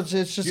fiber. It's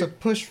just a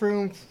push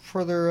room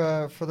for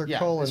their Yeah,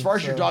 colon. as far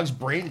as your so- dog's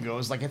brain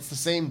goes, like, it's the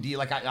same deal.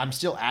 Like, I'm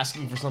still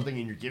asking for something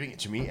and you're giving it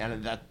to me,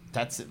 and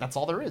that's it. That's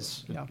all there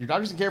is. Yeah. Your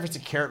dog doesn't care if it's a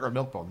carrot or a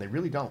milk bone. They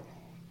really don't.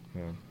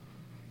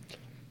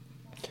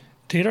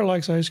 Tater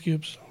likes ice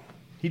cubes.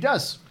 He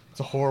does. It's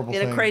a horrible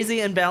In thing. a crazy,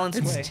 imbalanced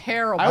It's way.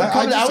 terrible. I would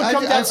come, just- I would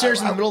come I- downstairs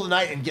I- in the middle of the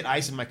night and get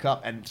ice in my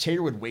cup, and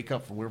Tater would wake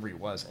up from wherever he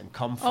was and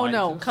come find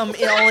Oh, no. it. Come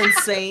all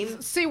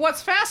insane. See,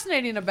 what's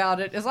fascinating about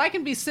it is I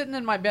can be sitting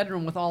in my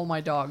bedroom with all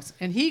my dogs,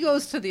 and he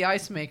goes to the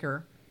ice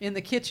maker in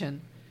the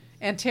kitchen,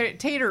 and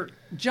Tater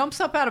jumps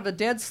up out of a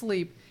dead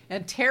sleep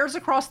and tears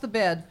across the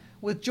bed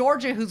with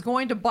Georgia, who's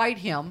going to bite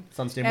him. It's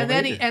unstable and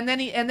then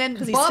behavior.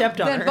 'Cause he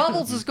stepped on then her.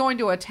 Bubbles is going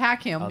to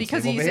attack him because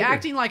Unstable he's behavior.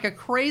 acting like a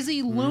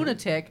crazy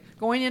lunatic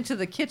going into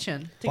the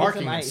kitchen. To get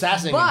Barking some and ice.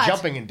 sassing But- and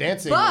jumping and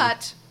dancing.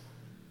 But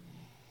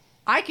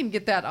I can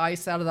get that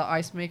ice out of the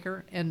ice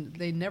maker, and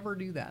they never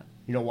do that.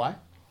 You know why?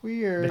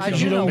 Weird. I Bitch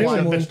do don't know why.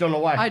 Bitch don't know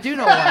why. I do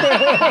know why.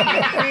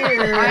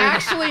 I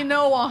actually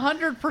know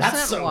 100%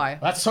 That's so, why.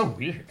 That's so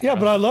weird. Yeah,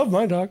 but I love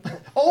my dog.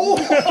 Oh,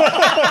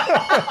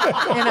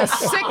 In a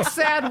sick,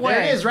 sad way.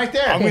 there it is, right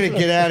there. I'm gonna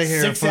get out of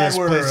here Six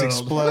before this sad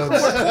place world.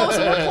 explodes.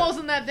 We're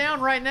closing that down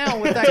right now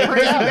with that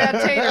crazy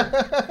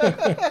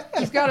bad Tater.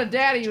 He's got a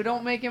daddy who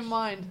don't make him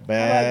mind.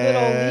 Bad good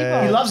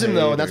old Levo? He loves him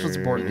though, and that's what's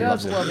important. He He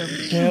does loves love him.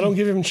 him. Yeah, I don't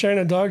give him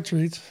China dog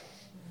treats.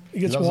 He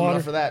He gets loves him water.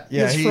 enough for that.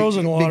 Yeah, It's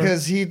frozen water.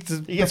 because he He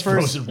gets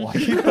prefers frozen water.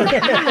 he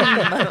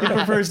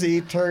prefers to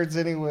eat turds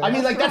anyway. I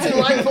mean, like, that's in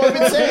line with what I've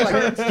been saying.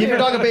 Like, give your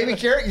dog a baby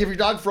carrot, give your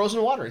dog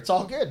frozen water. It's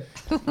all good.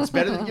 It's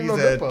better than giving he's him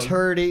a a milk bone.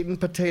 turd-eating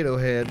potato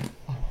head.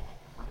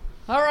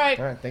 All right.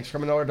 All right, thanks for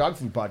coming to our dog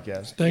food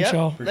podcast. Thanks, Yep.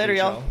 y'all. Later,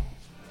 y'all. y'all.